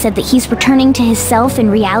shadow said that he's returning to his self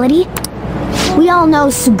in reality? We all know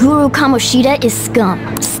Suguru Kamoshida is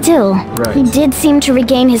scum. Still, he did seem to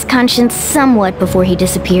regain his conscience somewhat before he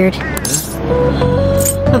disappeared.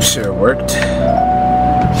 I'm sure it worked.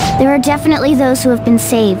 There are definitely those who have been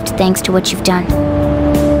saved thanks to what you've done.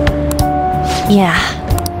 Yeah.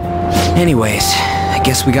 Anyways, I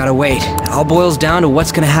guess we gotta wait. It all boils down to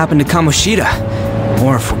what's gonna happen to Kamoshida.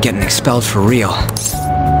 Or if we're getting expelled for real.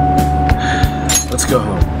 Let's go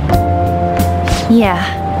home. Yeah.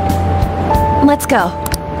 Let's go.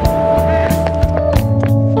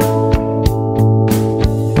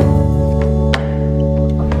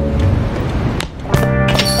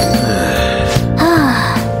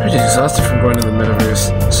 Pretty exhausted from going to the metaverse.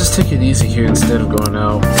 Let's just take it easy here instead of going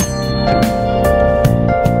out.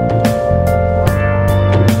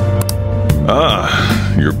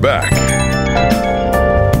 Ah, you're back.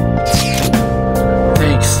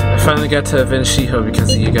 Thanks. I finally got to avenge Shiho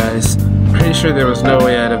because of you guys. Pretty sure there was no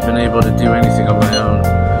way I'd have been able to do anything on my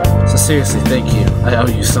own. So seriously, thank you. I owe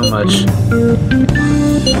you so much.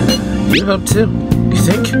 You helped too, you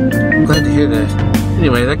think? I'm glad to hear that.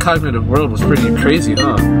 Anyway, that cognitive world was pretty crazy,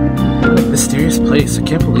 huh? Mysterious place. I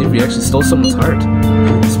can't believe we actually stole someone's heart.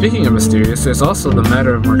 Speaking of mysterious, there's also the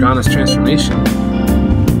matter of Morgana's transformation.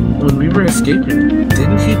 When we were escaping,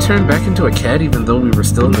 didn't he turn back into a cat even though we were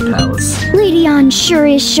still in the palace? Lady Ann sure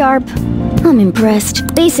is sharp. I'm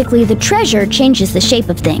impressed. Basically, the treasure changes the shape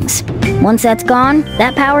of things. Once that's gone,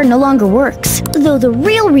 that power no longer works. Though the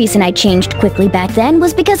real reason I changed quickly back then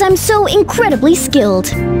was because I'm so incredibly skilled.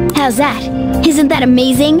 How's that? Isn't that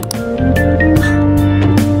amazing?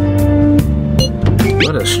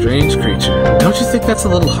 What a strange creature. Don't you think that's a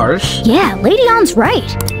little harsh? Yeah, Lady Ann's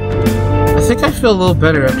right. I think I feel a little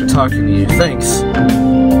better after talking to you, thanks.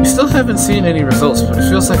 We still haven't seen any results, but it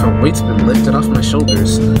feels like a weight's been lifted off my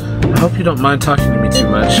shoulders. I hope you don't mind talking to me too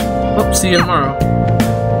much. Well, see you tomorrow.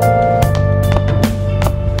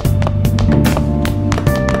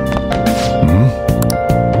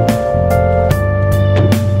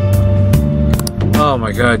 Oh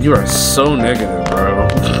my god, you are so negative, bro.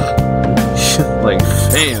 Like,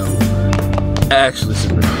 fam. Actually,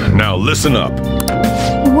 Superman. Now listen up.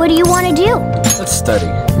 What do you want to do? Let's study.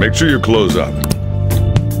 Make sure you close up.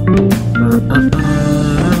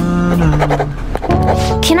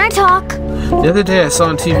 Can I talk? The other day I saw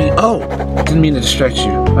on TV. Oh! Didn't mean to distract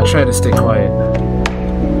you. I'll try to stay quiet.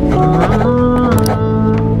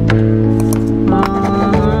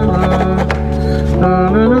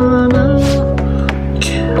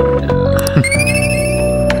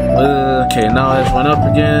 Okay, knowledge went up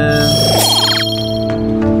again.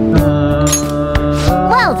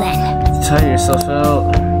 Well then. Tire yourself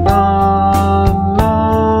out.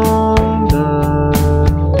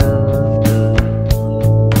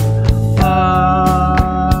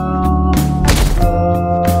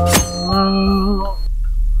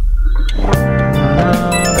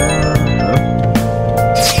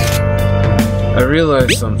 I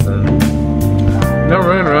realized something. No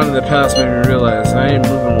running around in the past made me realize I ain't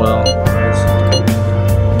moving well.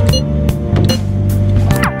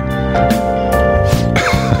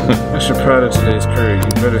 Extra proud of today's curry. You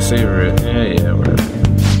better savor it. Yeah, whatever.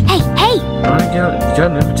 Hey! Oh, you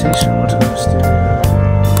got an invitation. What to go upstairs?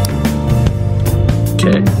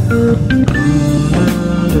 Okay.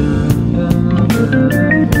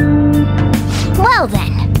 Well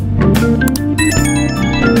then.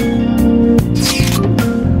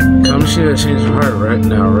 Kamoshida changed her heart right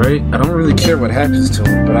now, right? I don't really care what happens to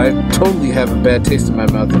him, but I totally have a bad taste in my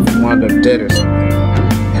mouth if he wound up dead or something.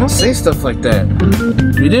 Don't say stuff like that.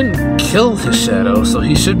 We didn't kill his shadow, so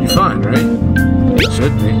he should be fine, right?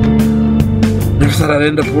 Should be. Never thought I'd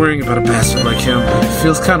end up worrying about a bastard like him. It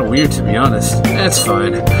feels kind of weird, to be honest. That's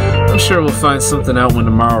fine. I'm sure we'll find something out when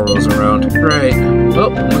tomorrow rolls around. Right. Well,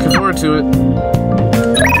 looking forward to it.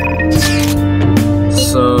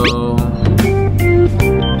 So...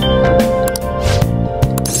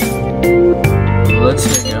 let's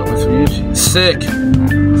hang out with Ryuji. Sick!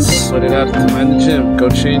 Sweat it out behind the gym. Go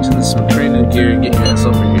change into some training gear and get your ass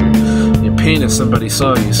over here. You'd pain if somebody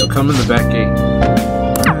saw you, so come in the back gate.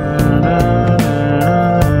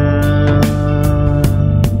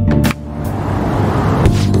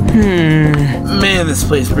 Man, this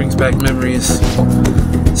place brings back memories.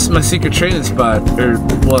 This is my secret training spot, or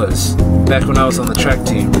was, back when I was on the track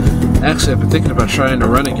team. Actually, I've been thinking about trying to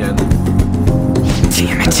run again.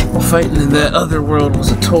 Damn it. Fighting in that other world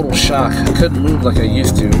was a total shock. I couldn't move like I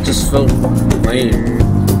used to. It just felt lame.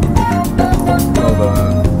 Hold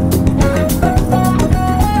on.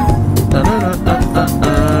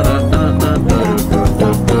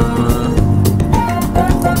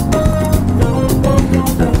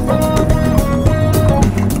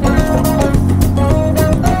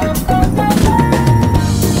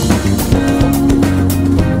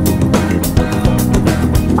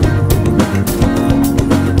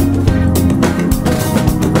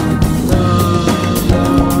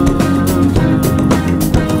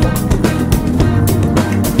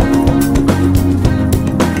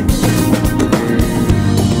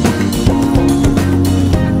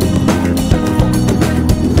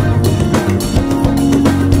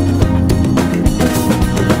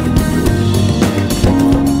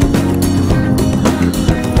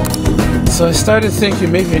 So I started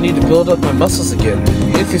thinking maybe I need to build up my muscles again.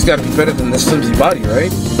 Anything's got to be better than this flimsy body, right?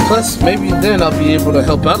 Plus, maybe then I'll be able to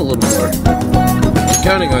help out a little more. I'm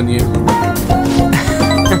counting on you.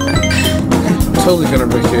 I'm totally gonna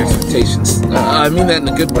break your expectations. I mean that in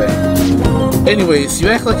a good way. Anyways, you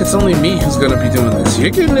act like it's only me who's gonna be doing this. You're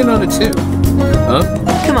getting in on it too. Huh?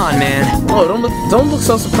 Come on, man. Oh, don't look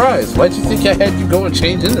so surprised. Why'd you think I had you go and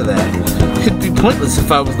change into that? It'd be pointless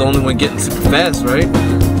if I was the only one getting super fast, right?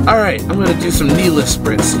 Alright, I'm gonna do some knee lift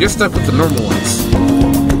sprints. You're stuck with the normal ones.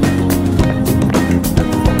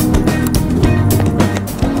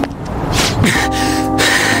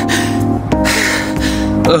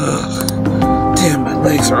 Ugh. Damn, my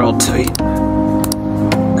legs are all tight.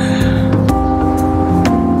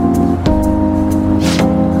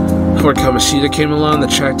 Before Kamoshida came along, the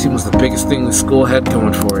track team was the biggest thing the school had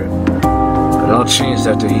going for it. But it all changed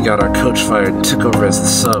after he got our coach fired and took over as the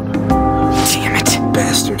sub. Damn it.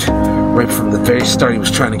 Bastard. Right from the very start, he was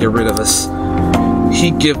trying to get rid of us.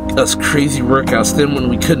 He'd give us crazy workouts, then when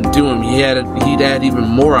we couldn't do them, he'd add even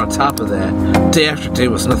more on top of that. Day after day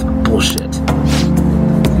was nothing but bullshit.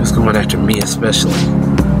 He was going after me especially.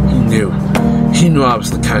 He knew I was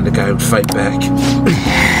the kind of guy who'd fight back.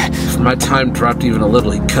 If my time dropped even a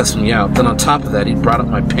little, he'd cuss me out. Then on top of that, he'd brought up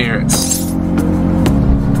my parents.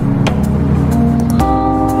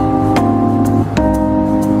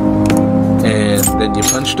 Then you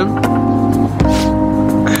punched him?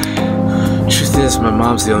 Truth is, my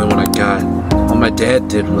mom's the only one I got. All my dad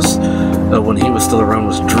did was, when he was still around,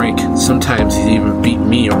 was drink. Sometimes he'd even beat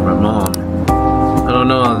me or my mom. I don't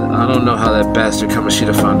know how that bastard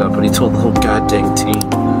Kamoshida found out, but he told the whole goddamn team.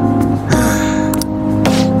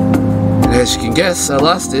 And as you can guess, I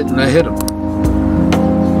lost it and I hit him.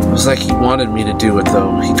 I was like he wanted me to do it,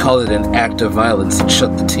 though. He called it an act of violence and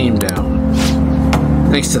shut the team down.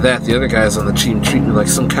 Thanks to that, the other guys on the team treat me like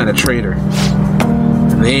some kind of traitor.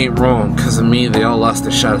 And they ain't wrong. Because of me, they all lost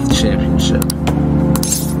their shot at the championship.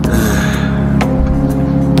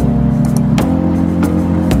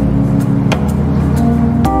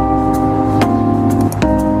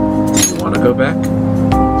 Go back? To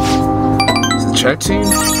the track team?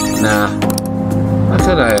 Nah. How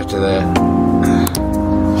could I after that?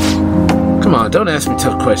 Come on, don't ask me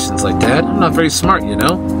tough questions like that. I'm not very smart, you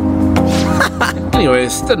know?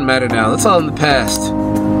 Anyways, doesn't matter now. That's all in the past.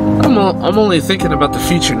 I'm only thinking about the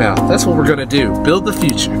future now. That's what we're gonna do. Build the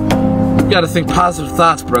future. You gotta think positive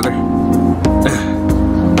thoughts, brother.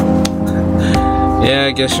 Yeah,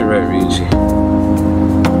 I guess you're right, Ryuji.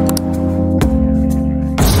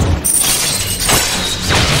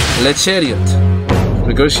 Le Chariot.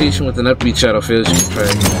 Negotiation with an upbeat shadow fails you to try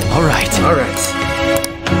again. Alright.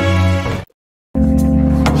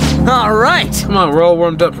 Come on, we're all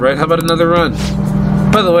warmed up, right? How about another run?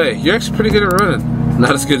 By the way, you're actually pretty good at running.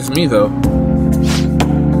 Not as good as me, though.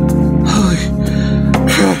 Holy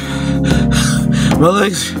crap. My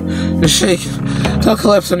legs are shaking. Don't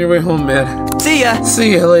collapse on your way home, man. See ya!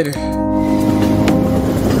 See ya later.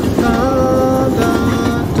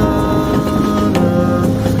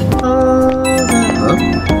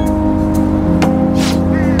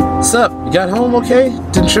 What's up? You got home okay?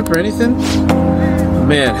 Didn't trip or anything?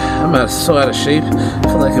 Man, I'm so out of shape. I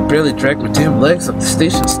feel like I barely dragged my damn legs up the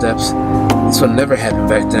station steps. This would never happened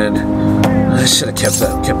back then. I should have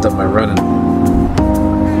kept up my running.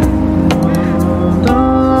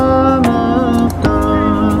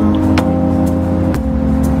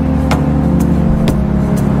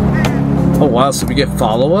 Oh wow, so we get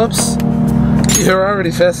follow-ups? You're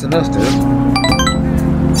already fast enough, dude.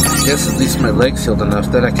 I guess at least my legs healed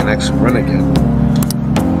enough that I can actually run again.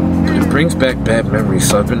 But it brings back bad memories,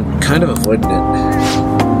 so I've been kind of avoiding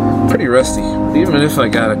it. Pretty rusty, but even if I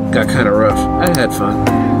got kind of rough, I had fun.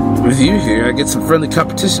 With you here, I get some friendly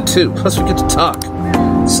competition too, plus we get to talk.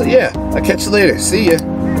 So yeah, I'll catch you later. See ya.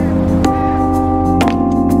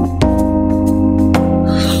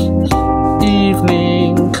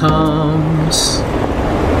 Evening comes.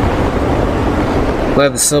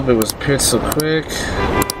 Glad the subway was appeared so quick.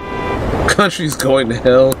 Country's going to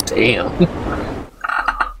hell. Damn.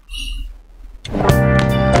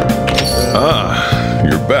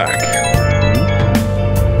 You're back.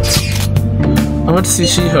 I went to see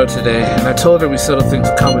Shiho today, and I told her we settled things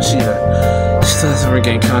with Kamoshida. She still hasn't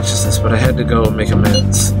regained consciousness, but I had to go and make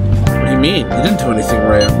amends. What do you mean? You didn't do anything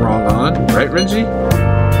wrong right, Renji?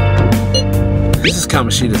 This is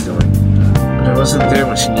Kamoshida's doing. But I wasn't there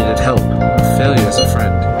when she needed help. I'm a failure as a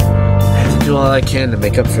friend. I have to do all I can to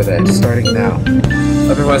make up for that, starting now.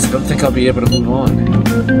 Otherwise, I don't think I'll be able to move on.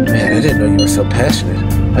 Man, I didn't know you were so passionate.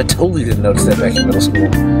 I totally didn't notice that back in middle school.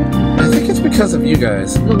 I think it's because of you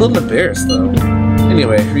guys. I'm a little embarrassed, though.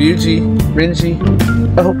 Anyway, Ryuji, Renji,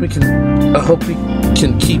 I hope we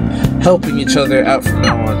can keep helping each other out from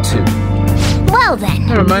now on, too. Well then.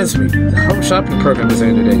 That reminds me, the home shopping program is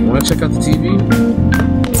airing today. You want to check out the TV?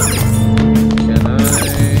 Can I?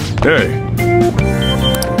 Hey.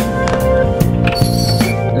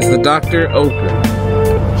 Is the doctor open?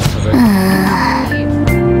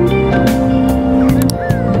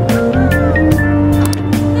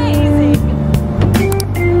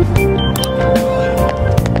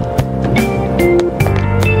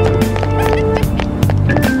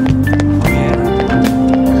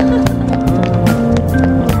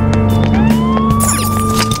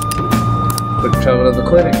 Travel to the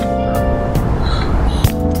clinic.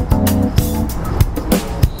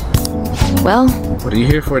 Well, what are you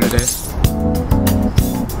here for today?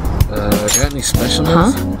 Got any special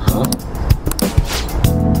notes? Huh?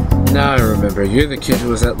 Now I remember. You're the kid who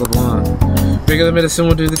was at LeBlanc. Regular medicine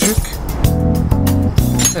will do the trick?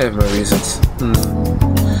 I have my reasons.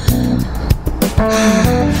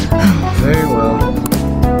 Very well.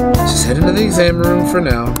 Just head into the exam room for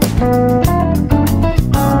now.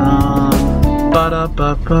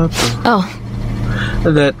 Oh.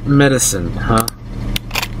 That medicine, huh?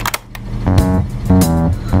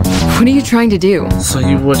 What are you trying to do? So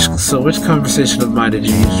which conversation of mine did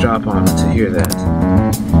you eavesdrop on to hear that?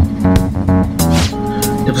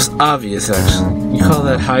 It was obvious, actually. You call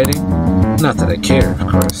that hiding? Not that I care, of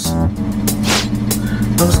course.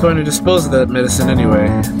 I was going to dispose of that medicine anyway.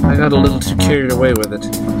 I got a little too carried away with it.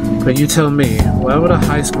 But you tell me, why would a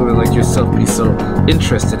high schooler like yourself be so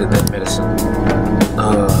interested in that medicine?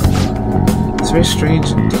 It's very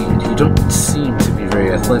strange indeed. You don't seem to be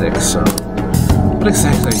very athletic, so... What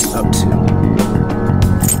exactly are you up to?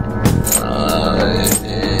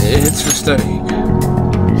 It's for studying.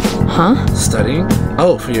 Huh? Studying?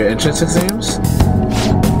 Oh, for your entrance exams?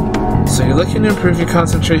 So you're looking to improve your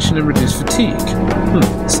concentration and reduce fatigue.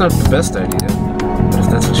 It's not the best idea, but if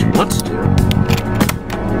that's what you want to do...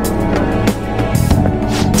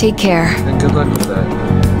 Take care. And good luck with that.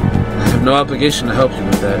 I have no obligation to help you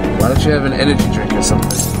with that. Why don't you have an energy drink or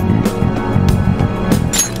something?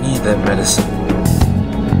 I need that medicine.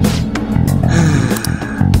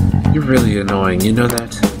 You're really annoying, you know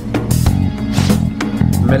that?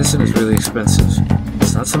 Medicine is really expensive.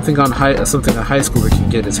 It's not something a high schooler can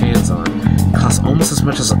get his hands on. It costs almost as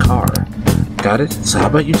much as a car. Got it? So how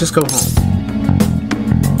about you just go home?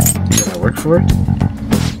 Did I work for it?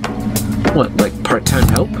 What, like part-time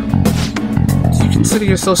help? Do you consider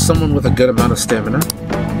yourself someone with a good amount of stamina?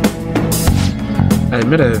 I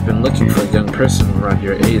admit I have been looking for a young person around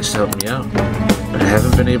your age to help me out, but I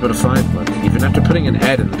haven't been able to find one, even after putting an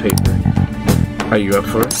ad in the paper. Are you up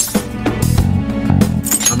for it?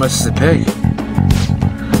 How much does it pay?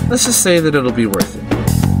 Let's just say that it'll be worth it.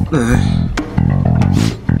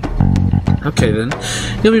 Okay then,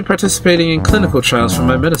 you'll be participating in clinical trials for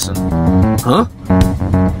my medicine. Huh?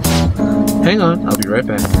 Hang on, I'll be right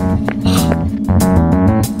back.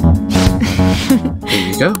 Here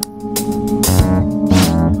you go.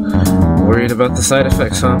 Worried about the side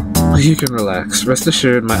effects, huh? You can relax. Rest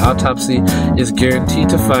assured, my autopsy is guaranteed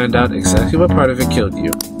to find out exactly what part of it killed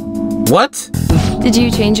you. What? Did you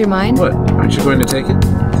change your mind? What? Aren't you going to take it?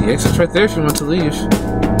 The exit's right there if you want to leave. If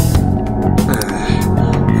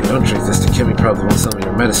you don't drink this, the Kimmy probably won't sell me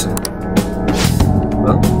your medicine.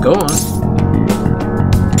 Well, go on.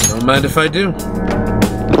 Don't mind if I do.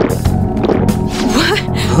 What?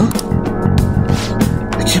 Huh?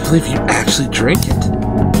 I can't believe you actually drank it.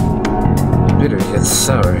 Bitter yet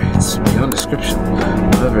sour. It's beyond description.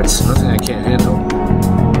 However, it's nothing I can't handle.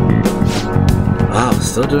 Wow,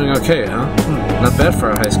 still doing okay, huh? Not bad for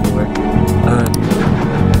a high schooler.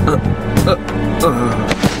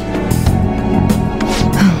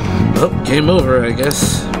 Oh, game over, I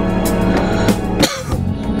guess.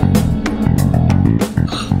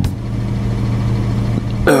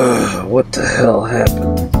 What the hell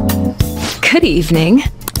happened? Good evening.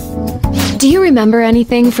 Do you remember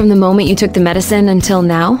anything from the moment you took the medicine until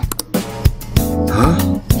now? Huh?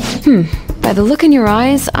 By the look in your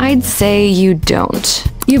eyes, I'd say you don't.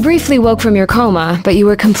 You briefly woke from your coma, but you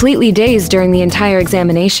were completely dazed during the entire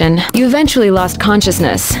examination. You eventually lost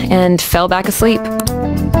consciousness and fell back asleep.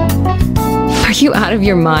 Are you out of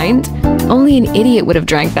your mind? Only an idiot would have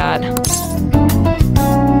drank that.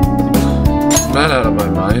 Not out of my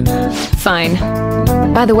mind. Fine.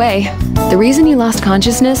 By the way, the reason you lost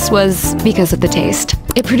consciousness was because of the taste.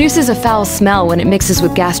 It produces a foul smell when it mixes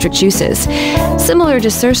with gastric juices, similar to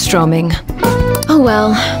surströmming. Oh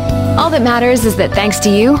well. All that matters is that thanks to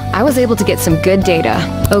you, I was able to get some good data.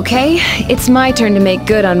 Okay, it's my turn to make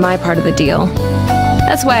good on my part of the deal.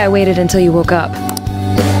 That's why I waited until you woke up.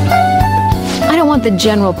 I don't want the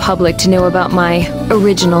general public to know about my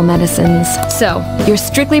original medicines. So, you're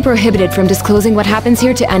strictly prohibited from disclosing what happens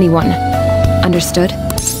here to anyone. Understood?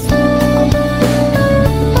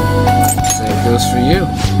 Same goes for you.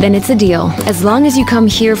 Then it's a deal. As long as you come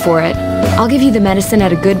here for it, I'll give you the medicine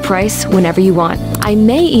at a good price whenever you want. I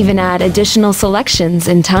may even add additional selections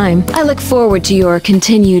in time. I look forward to your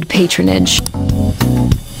continued patronage.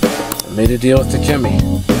 I made a deal with the Kimmy.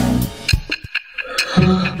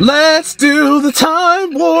 Let's do the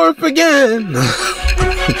time warp again!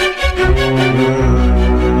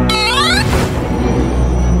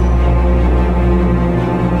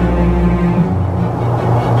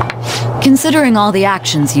 Considering all the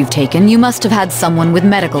actions you've taken, you must have had someone with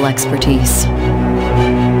medical expertise.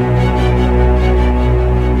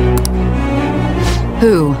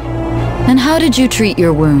 Who? And how did you treat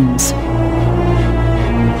your wounds?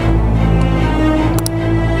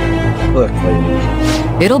 Look,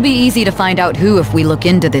 lady. It'll be easy to find out who if we look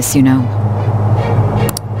into this, you know.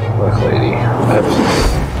 Look, lady.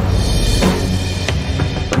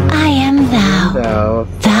 I am thou.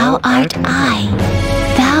 Thou art I.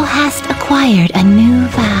 Thou hast acquired a new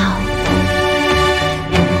vow.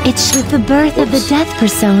 It's with the birth of the death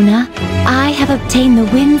persona, I have obtained the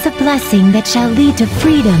winds of blessing that shall lead to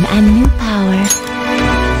freedom and new power.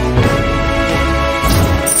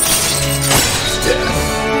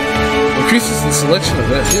 Increases the selection of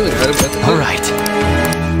that healing item at the Alright.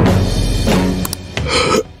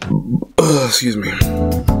 Excuse me.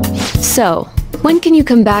 So, when can you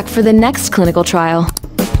come back for the next clinical trial?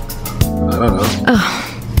 I don't know. Oh,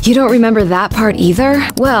 you don't remember that part either?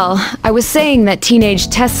 Well, I was saying that teenage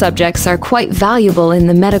test subjects are quite valuable in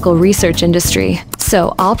the medical research industry.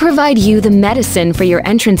 So I'll provide you the medicine for your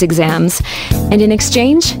entrance exams, and in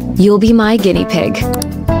exchange, you'll be my guinea pig.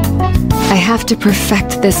 I have to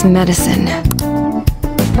perfect this medicine.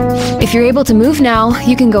 If you're able to move now,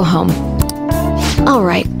 you can go home. All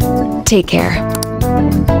right, take care.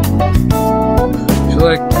 I feel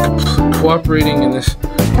like cooperating in this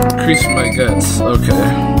increased my guts. Okay.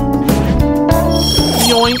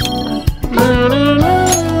 Yoink.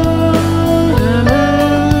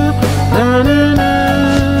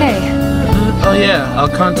 Hey. Oh yeah, I'll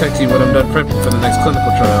contact you when I'm done prepping for the next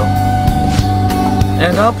clinical trial.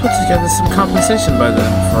 And I'll put together some compensation by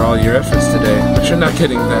then for all your efforts today, but you're not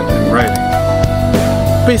getting that in writing.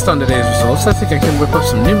 Based on today's results, I think I can whip up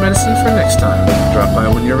some new medicine for next time. Drop by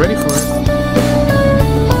when you're ready for it.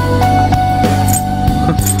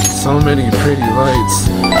 So many pretty lights.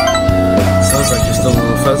 Sounds like you're still a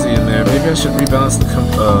little fuzzy in there. Maybe I should rebalance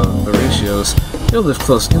the ratios. You live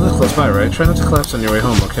close by, right? Try not to collapse on your way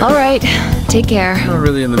home, okay? All right, take care. I'm not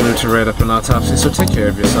really in the mood to write up an autopsy, so take care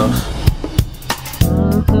of yourself.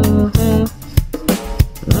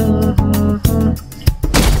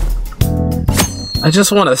 I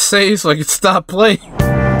just want to save so I can stop playing.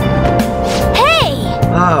 Hey!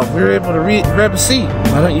 Ah, we were able to grab a seat.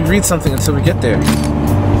 Why don't you read something until we get there?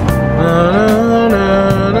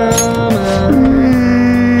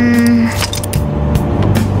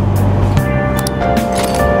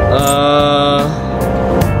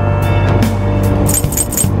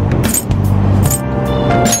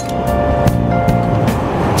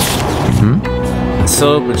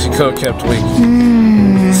 So, but Chiko kept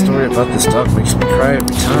waking. The story about this dog makes me cry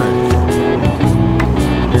every time.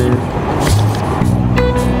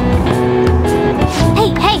 Hey!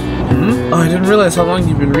 Oh, I didn't realize how long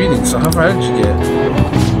you've been reading, so how far did you get?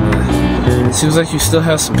 It seems like you still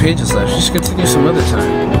have some pages left. You should continue some other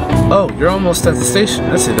time. Oh, you're almost at the station.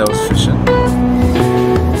 I'd say that was efficient.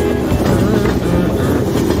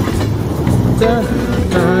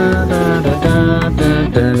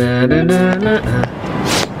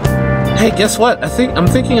 Hey, guess what? I'm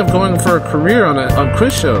thinking of going for a career on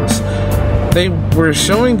quiz shows. They were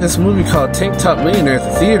showing this movie called Tank Top Millionaire at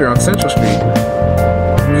the theater on Central Street.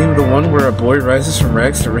 You mean the one where a boy rises from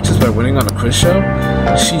rags to riches by winning on a quiz show?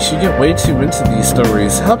 Sheesh, you get way too into these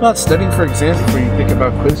stories. How about studying for exams before you think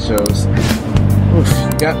about quiz shows? Oof,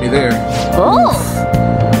 you got me there. Oh!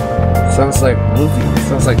 Sounds like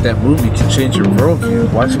that movie can change your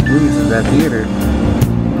worldview. Watching movies in that theater.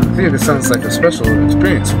 The theater sounds like a special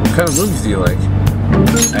experience. What kind of movies do you like?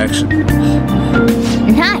 Action.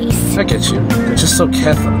 Nice. I get you. They're just so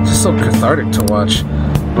cathartic to watch.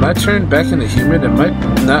 When I turn back into human, it might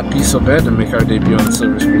not be so bad to make our debut on the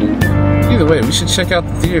silver screen. Either way, we should check out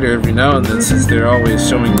the theater every now and then since they're always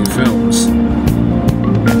showing new films.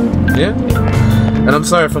 Yeah? And I'm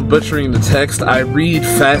sorry if I'm butchering the text. I read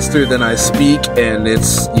faster than I speak, and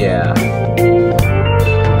it's, yeah.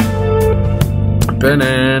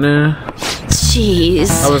 Banana.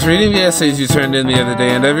 Jeez. I was reading the essays you turned in the other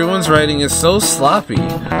day, and everyone's writing is so sloppy.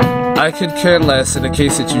 I could care less in the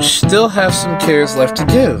case that you still have some cares left to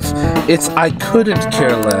give. It's I couldn't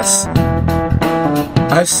care less.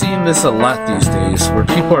 I've seen this a lot these days, where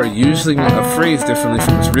people are using a phrase differently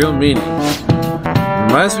from its real meaning.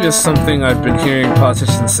 Reminds me of something I've been hearing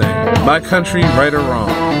politicians saying. My country, right or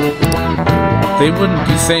wrong. They wouldn't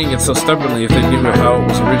be saying it so stubbornly if they knew how it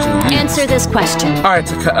was originally used. Answer this question. Alright,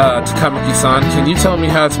 Takamaki-san, can you tell me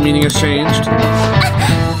how its meaning has changed?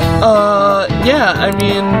 Yeah, I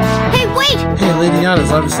mean... Hey, wait! Hey, Lady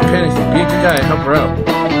Anna's obviously panicking. Be a good guy and help her out.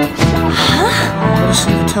 Huh? What is she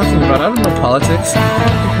even talking about? I don't know politics. Hey,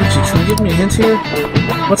 Richie, can you give me a hint here?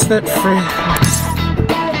 What's that phrase?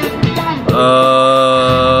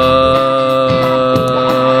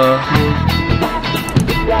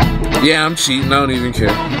 Yeah, I'm cheating. I don't even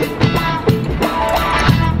care.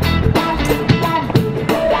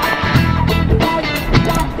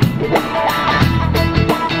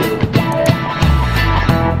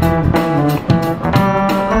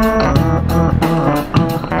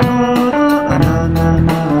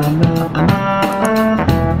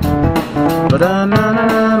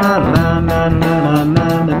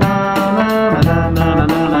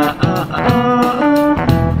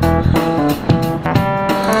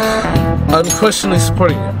 Unquestionably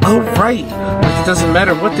supporting it. Oh, right! Like, it doesn't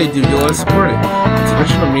matter what they do, you'll always support it. The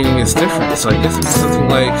original meaning is different, so I guess it's something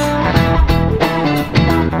like...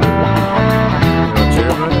 You don't care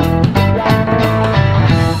about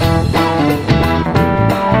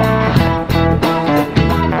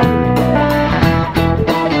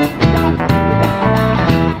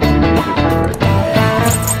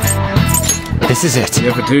This is it. You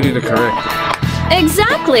have a duty to correct it.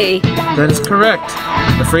 Exactly! That is correct.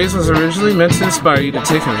 The phrase was originally meant to inspire you to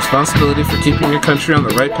take responsibility for keeping your country on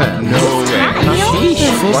the right path. No way.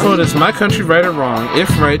 Full quote is, my country right or wrong, if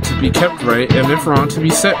right to be kept right, and if wrong to be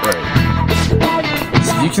set right.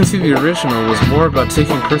 So you can see the original was more about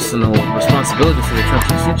taking personal responsibility for your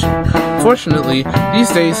country's future. Fortunately, these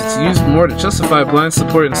days it's used more to justify blind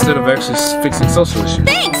support instead of actually fixing social issues.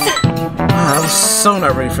 Thanks! I was so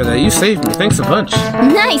not ready for that. You saved me. Thanks a bunch.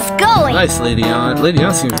 Nice going! Nice, Lady Ann. Lady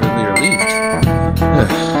Ann seems really relieved.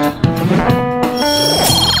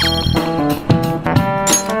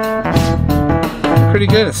 Pretty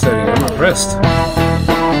good at studying. I'm impressed.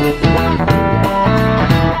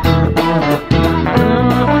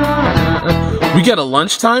 We got a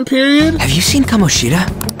lunchtime period? Have you seen Kamoshida?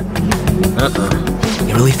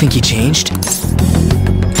 You really think he changed?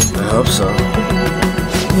 I hope so.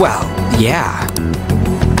 Well, yeah.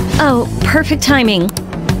 Oh, perfect timing.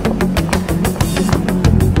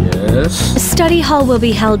 Yes? Study hall will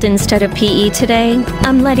be held instead of PE today.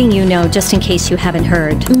 I'm letting you know just in case you haven't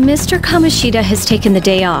heard. Mr. Kamoshida has taken the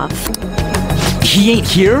day off. He ain't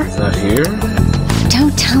here? He's not here?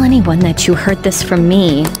 Don't tell anyone that you heard this from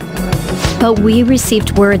me. But we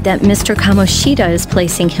received word that Mr. Kamoshida is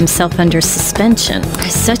placing himself under suspension.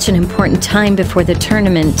 Such an important time before the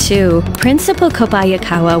tournament, too. Principal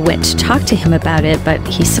Kobayakawa went to talk to him about it, but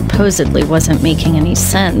he supposedly wasn't making any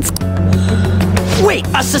sense. Wait,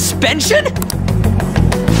 a suspension?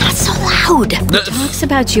 Not so loud! Talks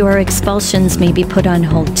about your expulsions may be put on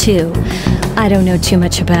hold, too. I don't know too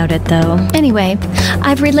much about it, though. Anyway,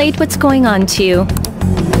 I've relayed what's going on to you.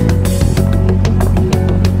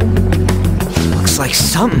 Like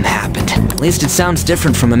something happened. At least it sounds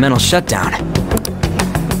different from a mental shutdown.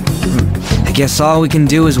 I guess all we can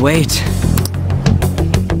do is wait.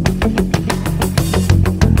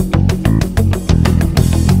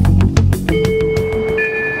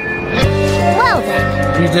 Well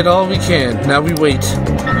then. We did all we can. Now we wait.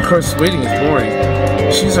 Of course, waiting is boring.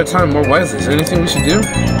 We should use our time more wisely. Is there anything we should do?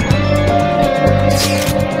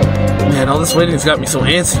 Man, all this waiting has got me so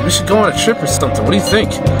antsy. We should go on a trip or something. What do you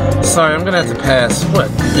think? Sorry, I'm gonna have to pass.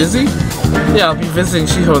 What, you busy? Yeah, I'll be visiting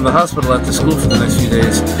Shiho in the hospital after school for the next few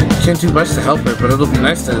days. Can't do much to help her, but it'll be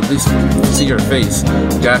nice to at least see her face.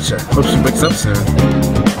 Gotcha. Hope she wakes up soon.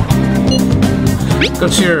 Go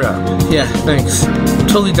cheer her up. Yeah, thanks. I'm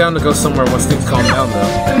totally down to go somewhere once things calm down, though.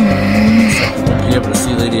 So, won't be able to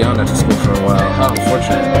see Lady Ann after school for a while. How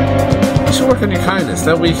unfortunate. You should work on your kindness.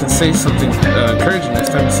 That way you can say something encouraging next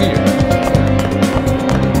time you see her.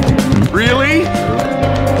 Really?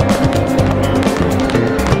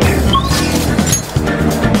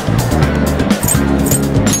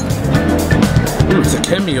 Ooh, it's a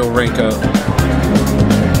Kemio rank up.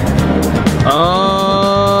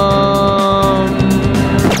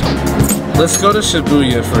 Let's go to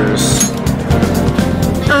Shibuya first.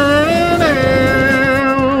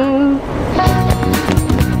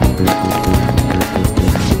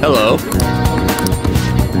 Hello.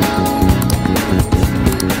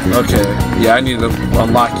 Okay, yeah, I need to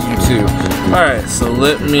unlock you too. Alright, so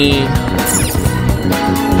let me...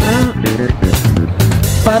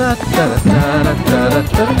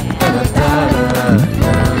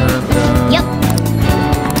 Yep.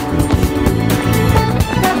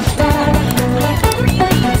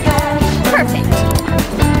 Perfect.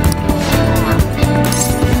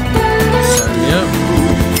 Sign me up.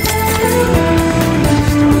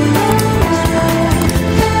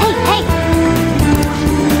 Hey!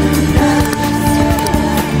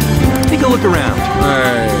 Take a look around.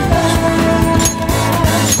 Alright.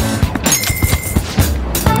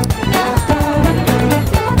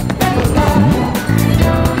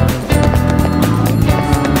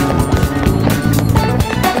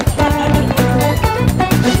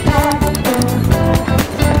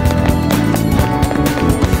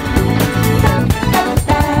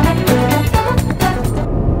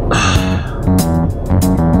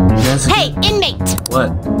 Hey, inmate! What?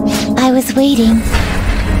 I was waiting.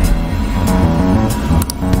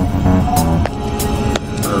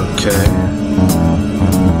 Okay.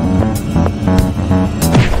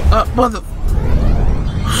 Mother...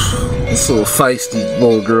 This little feisty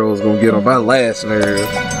little girl is gonna get on my last nerve.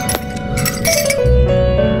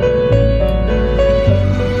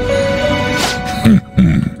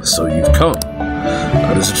 So you've come.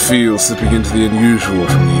 How does it feel slipping into the unusual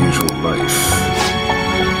from the usual life?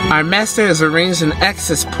 Our master has arranged an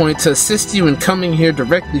access point to assist you in coming here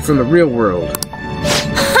directly from the real world.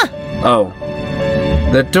 Oh.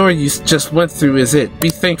 That door you just went through is it. Be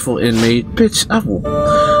thankful, inmate. Bitch, I will...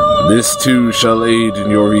 This too shall aid in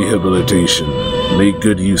your rehabilitation. Make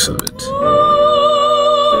good use of it.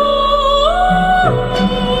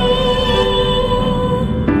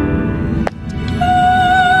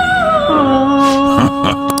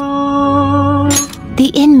 The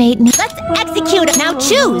inmate needs... Let's execute it! Now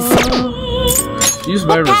choose! Use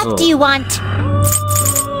my what path result. do you want?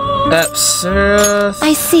 Azareal.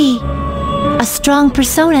 I see. A strong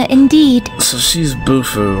persona indeed. So she's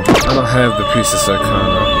Bufu. I don't have the Priestess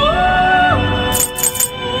Arcana.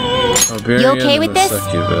 Barbarian You okay with and this?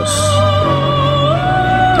 Succubus.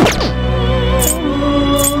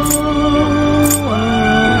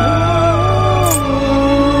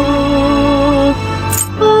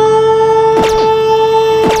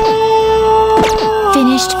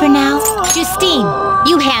 Finished for now? Justine,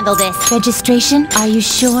 you handle this. Registration, are you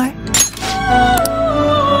sure?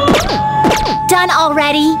 Done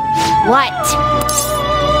already? What?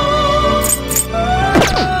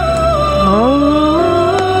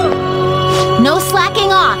 No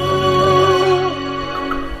slacking off.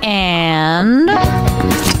 And...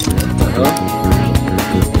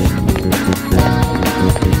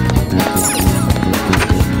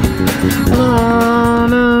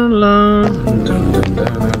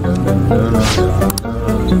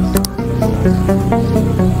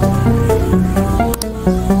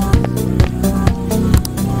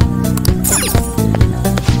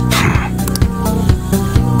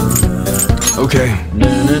 Okay.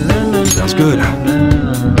 Sounds good.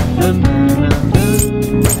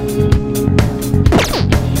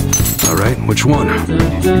 Alright, which one?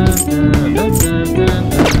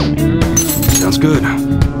 Sounds good.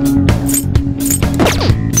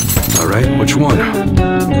 Alright, which one?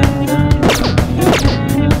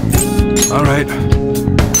 Alright.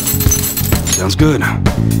 Sounds good.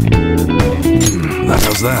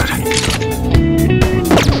 How's that?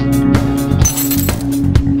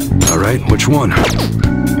 Alright, which one?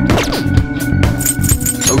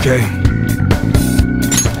 Okay.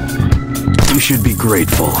 You should be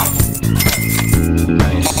grateful.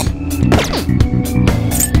 Nice.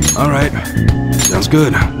 Alright. Sounds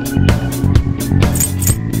good.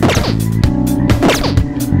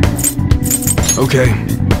 Okay.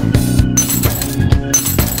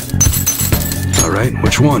 Alright,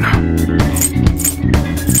 which one?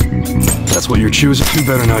 That's what you're choosing? You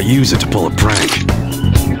better not use it to pull a prank.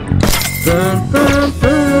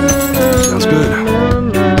 Sounds good.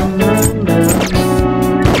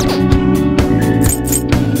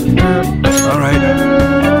 Alright.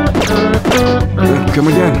 Come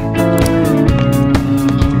again.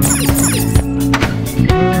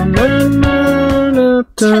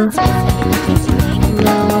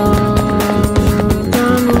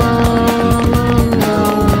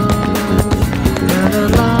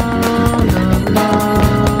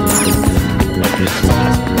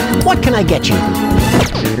 What can I get you?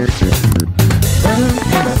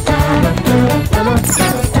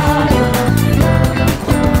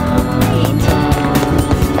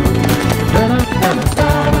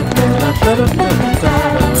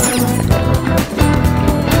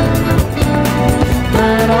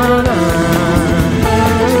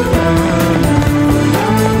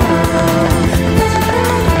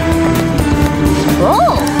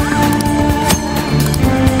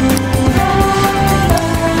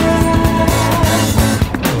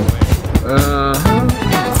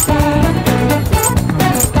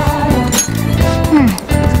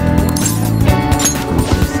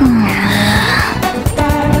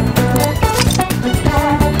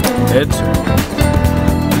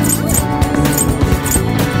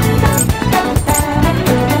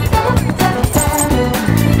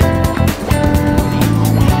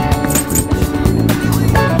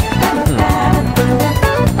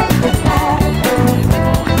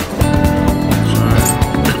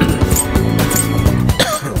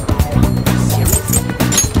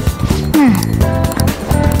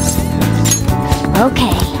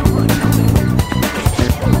 Okay.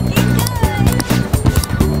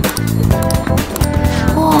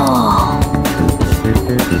 Whoa.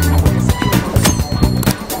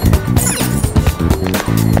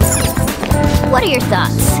 What are your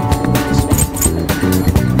thoughts?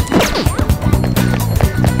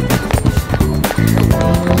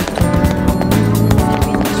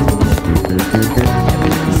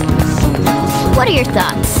 What are your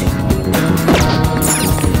thoughts?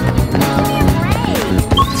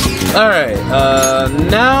 Alright,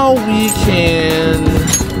 now we can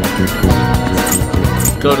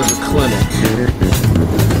go to the clinic.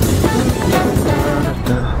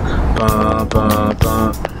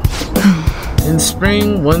 In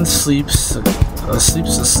spring, one sleeps a sleep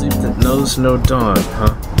that knows no dawn,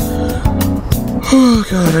 huh? Oh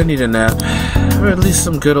god, I need a nap. Or at least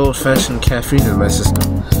some good old-fashioned caffeine in my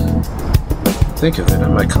system. Think of it, I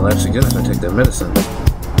might collapse again if I take that medicine.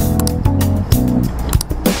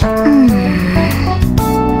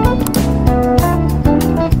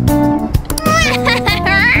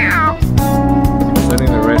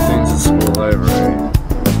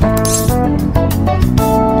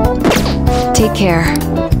 Take care.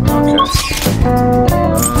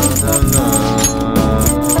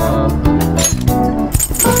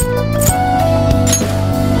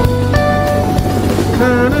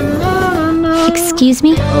 Excuse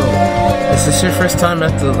me? Oh, is this your first time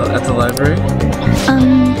at the library?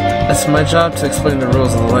 It's my job to explain the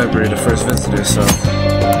rules of the library to first visitors, so...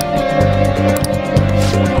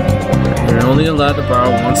 You're only allowed to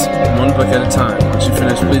borrow one book at a time. Once you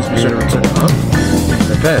finish, please be sure to return it. Huh?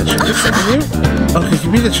 The badge. You're second year? Oh, could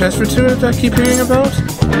you be the transfer tutor that I keep hearing about?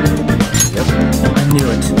 Yep, I knew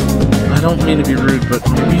it. I don't mean to be rude, but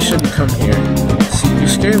maybe you shouldn't come here. See, you're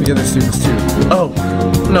scaring the other students too. Oh,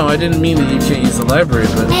 no, I didn't mean that you can't use the library,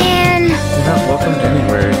 but... Man! You're not welcomed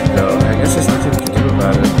anywhere, though. I guess there's nothing we can do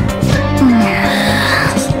about it.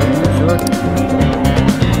 I feel like...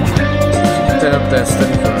 Pick that up that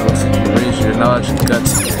study card. It looks like you raised your knowledge and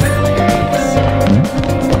guts.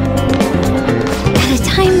 At a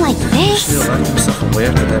time like this? She locked himself away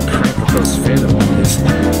after that prank with those phantom movies.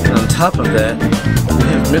 And on top of that, we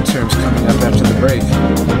have midterms coming up after the break. I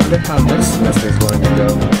wonder how next semester is going to go.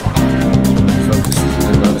 Focus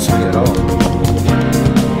didn't notice me at all.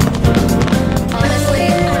 Honestly, I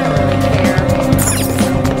don't really care.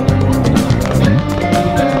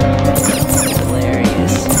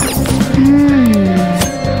 Hilarious.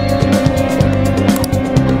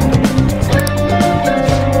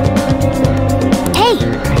 Hey!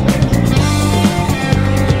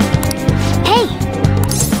 Hey!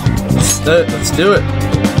 Let's do it.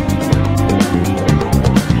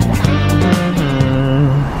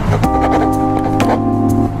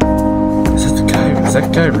 Is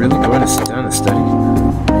that guy really going to sit down and study?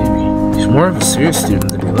 Maybe. He's more of a serious student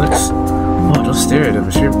than he looks. Oh, don't stare at him.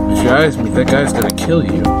 If your eyes meet, that guy's gonna kill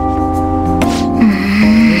you.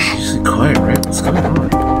 He's usually quiet, right? What's going on?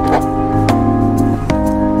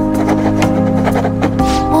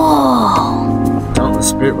 Whoa! Dauntless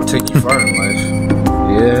spirit will take you far in life.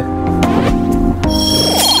 Yeah.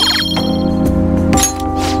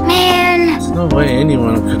 There's no way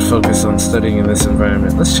anyone could focus on studying in this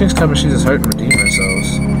environment. Let's change Kamoshida's heart and redeem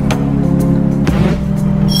ourselves.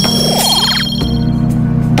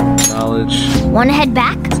 Knowledge. Wanna head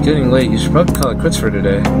back? It's getting late. You should probably call it quits for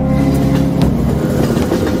today.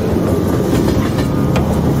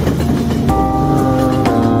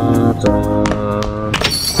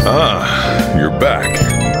 Ah, you're back.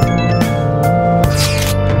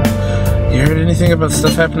 You heard anything about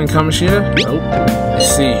stuff happening in Kamoshida? Nope. I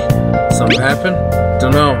see. Something happened?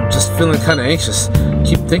 Don't know. I'm just feeling kind of anxious.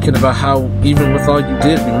 Keep thinking about how, even with all you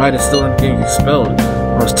did, we might have still ended up getting expelled.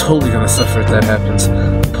 I was totally gonna suffer if that happens.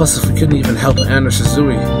 Plus, if we couldn't even help Anne or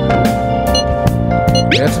Suzui.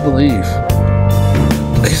 You have to believe.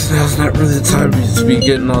 I guess now's not really the time to be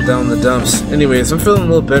getting all down in the dumps. Anyways, I'm feeling a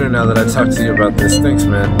little better now that I talked to you about this. Thanks,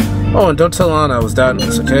 man. Oh, and don't tell Anna I was doubting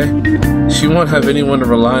this, okay? She won't have anyone to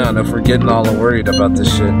rely on if we're getting all worried about this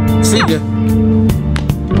shit. See ya!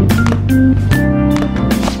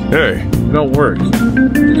 Hey. You don't work.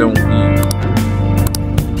 You don't eat.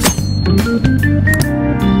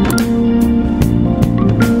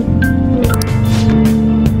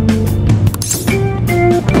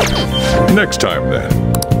 Next time, then.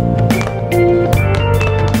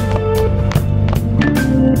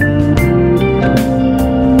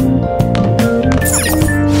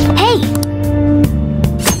 Hey!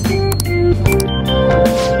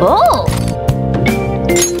 Oh!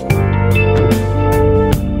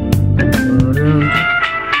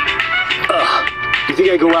 You think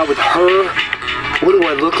I go out with her? What do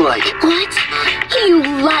I look like? What? You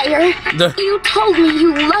liar! You told me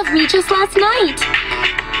you loved me just last night!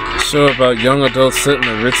 Show about young adults set in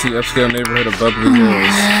a ritzy upscale neighborhood of bubbly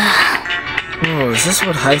hills. Oh, is this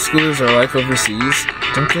what high schoolers are like overseas?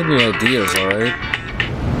 Don't get any ideas, alright?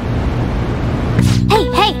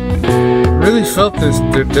 Hey! I really felt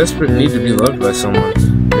their desperate need to be loved by someone.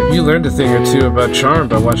 Maybe you learned a thing or two about charm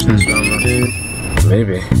by watching this drama.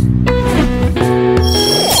 Maybe.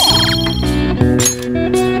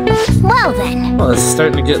 Well then. Well, it's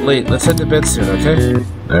starting to get late. Let's head to bed soon, okay?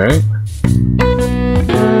 Alright?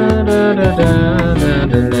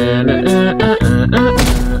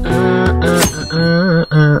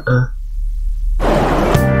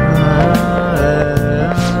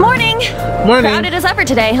 Morning! Morning! Crowded as ever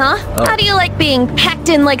today, huh? Oh. How do you like being packed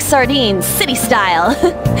in like sardines, city style?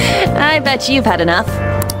 I bet you've had enough.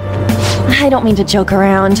 I don't mean to joke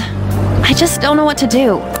around. I just don't know what to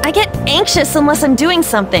do. I get anxious unless I'm doing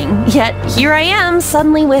something, yet here I am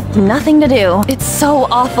suddenly with nothing to do. It's so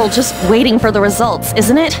awful just waiting for the results,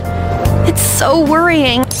 isn't it? It's so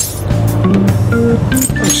worrying.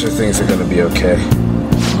 I'm sure things are gonna be okay.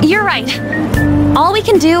 You're right. All we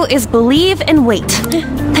can do is believe and wait.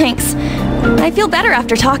 Thanks. I feel better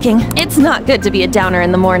after talking. It's not good to be a downer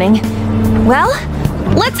in the morning. Well,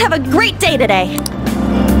 let's have a great day today.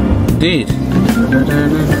 Indeed.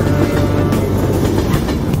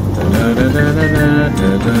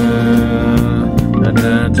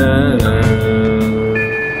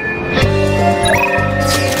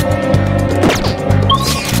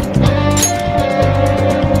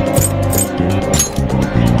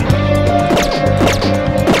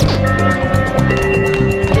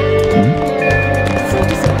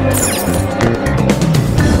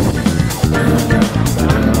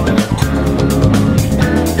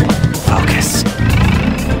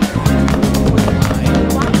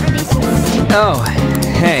 Oh,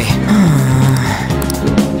 hey.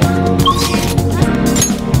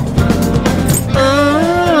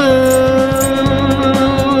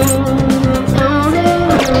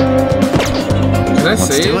 Can I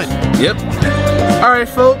save? Do it. Yep. Alright,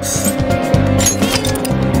 folks.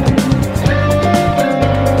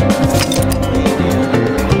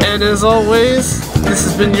 And as always, this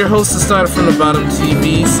has been your host, the Starter from the Bottom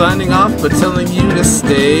TV, signing off but telling you to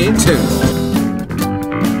stay tuned.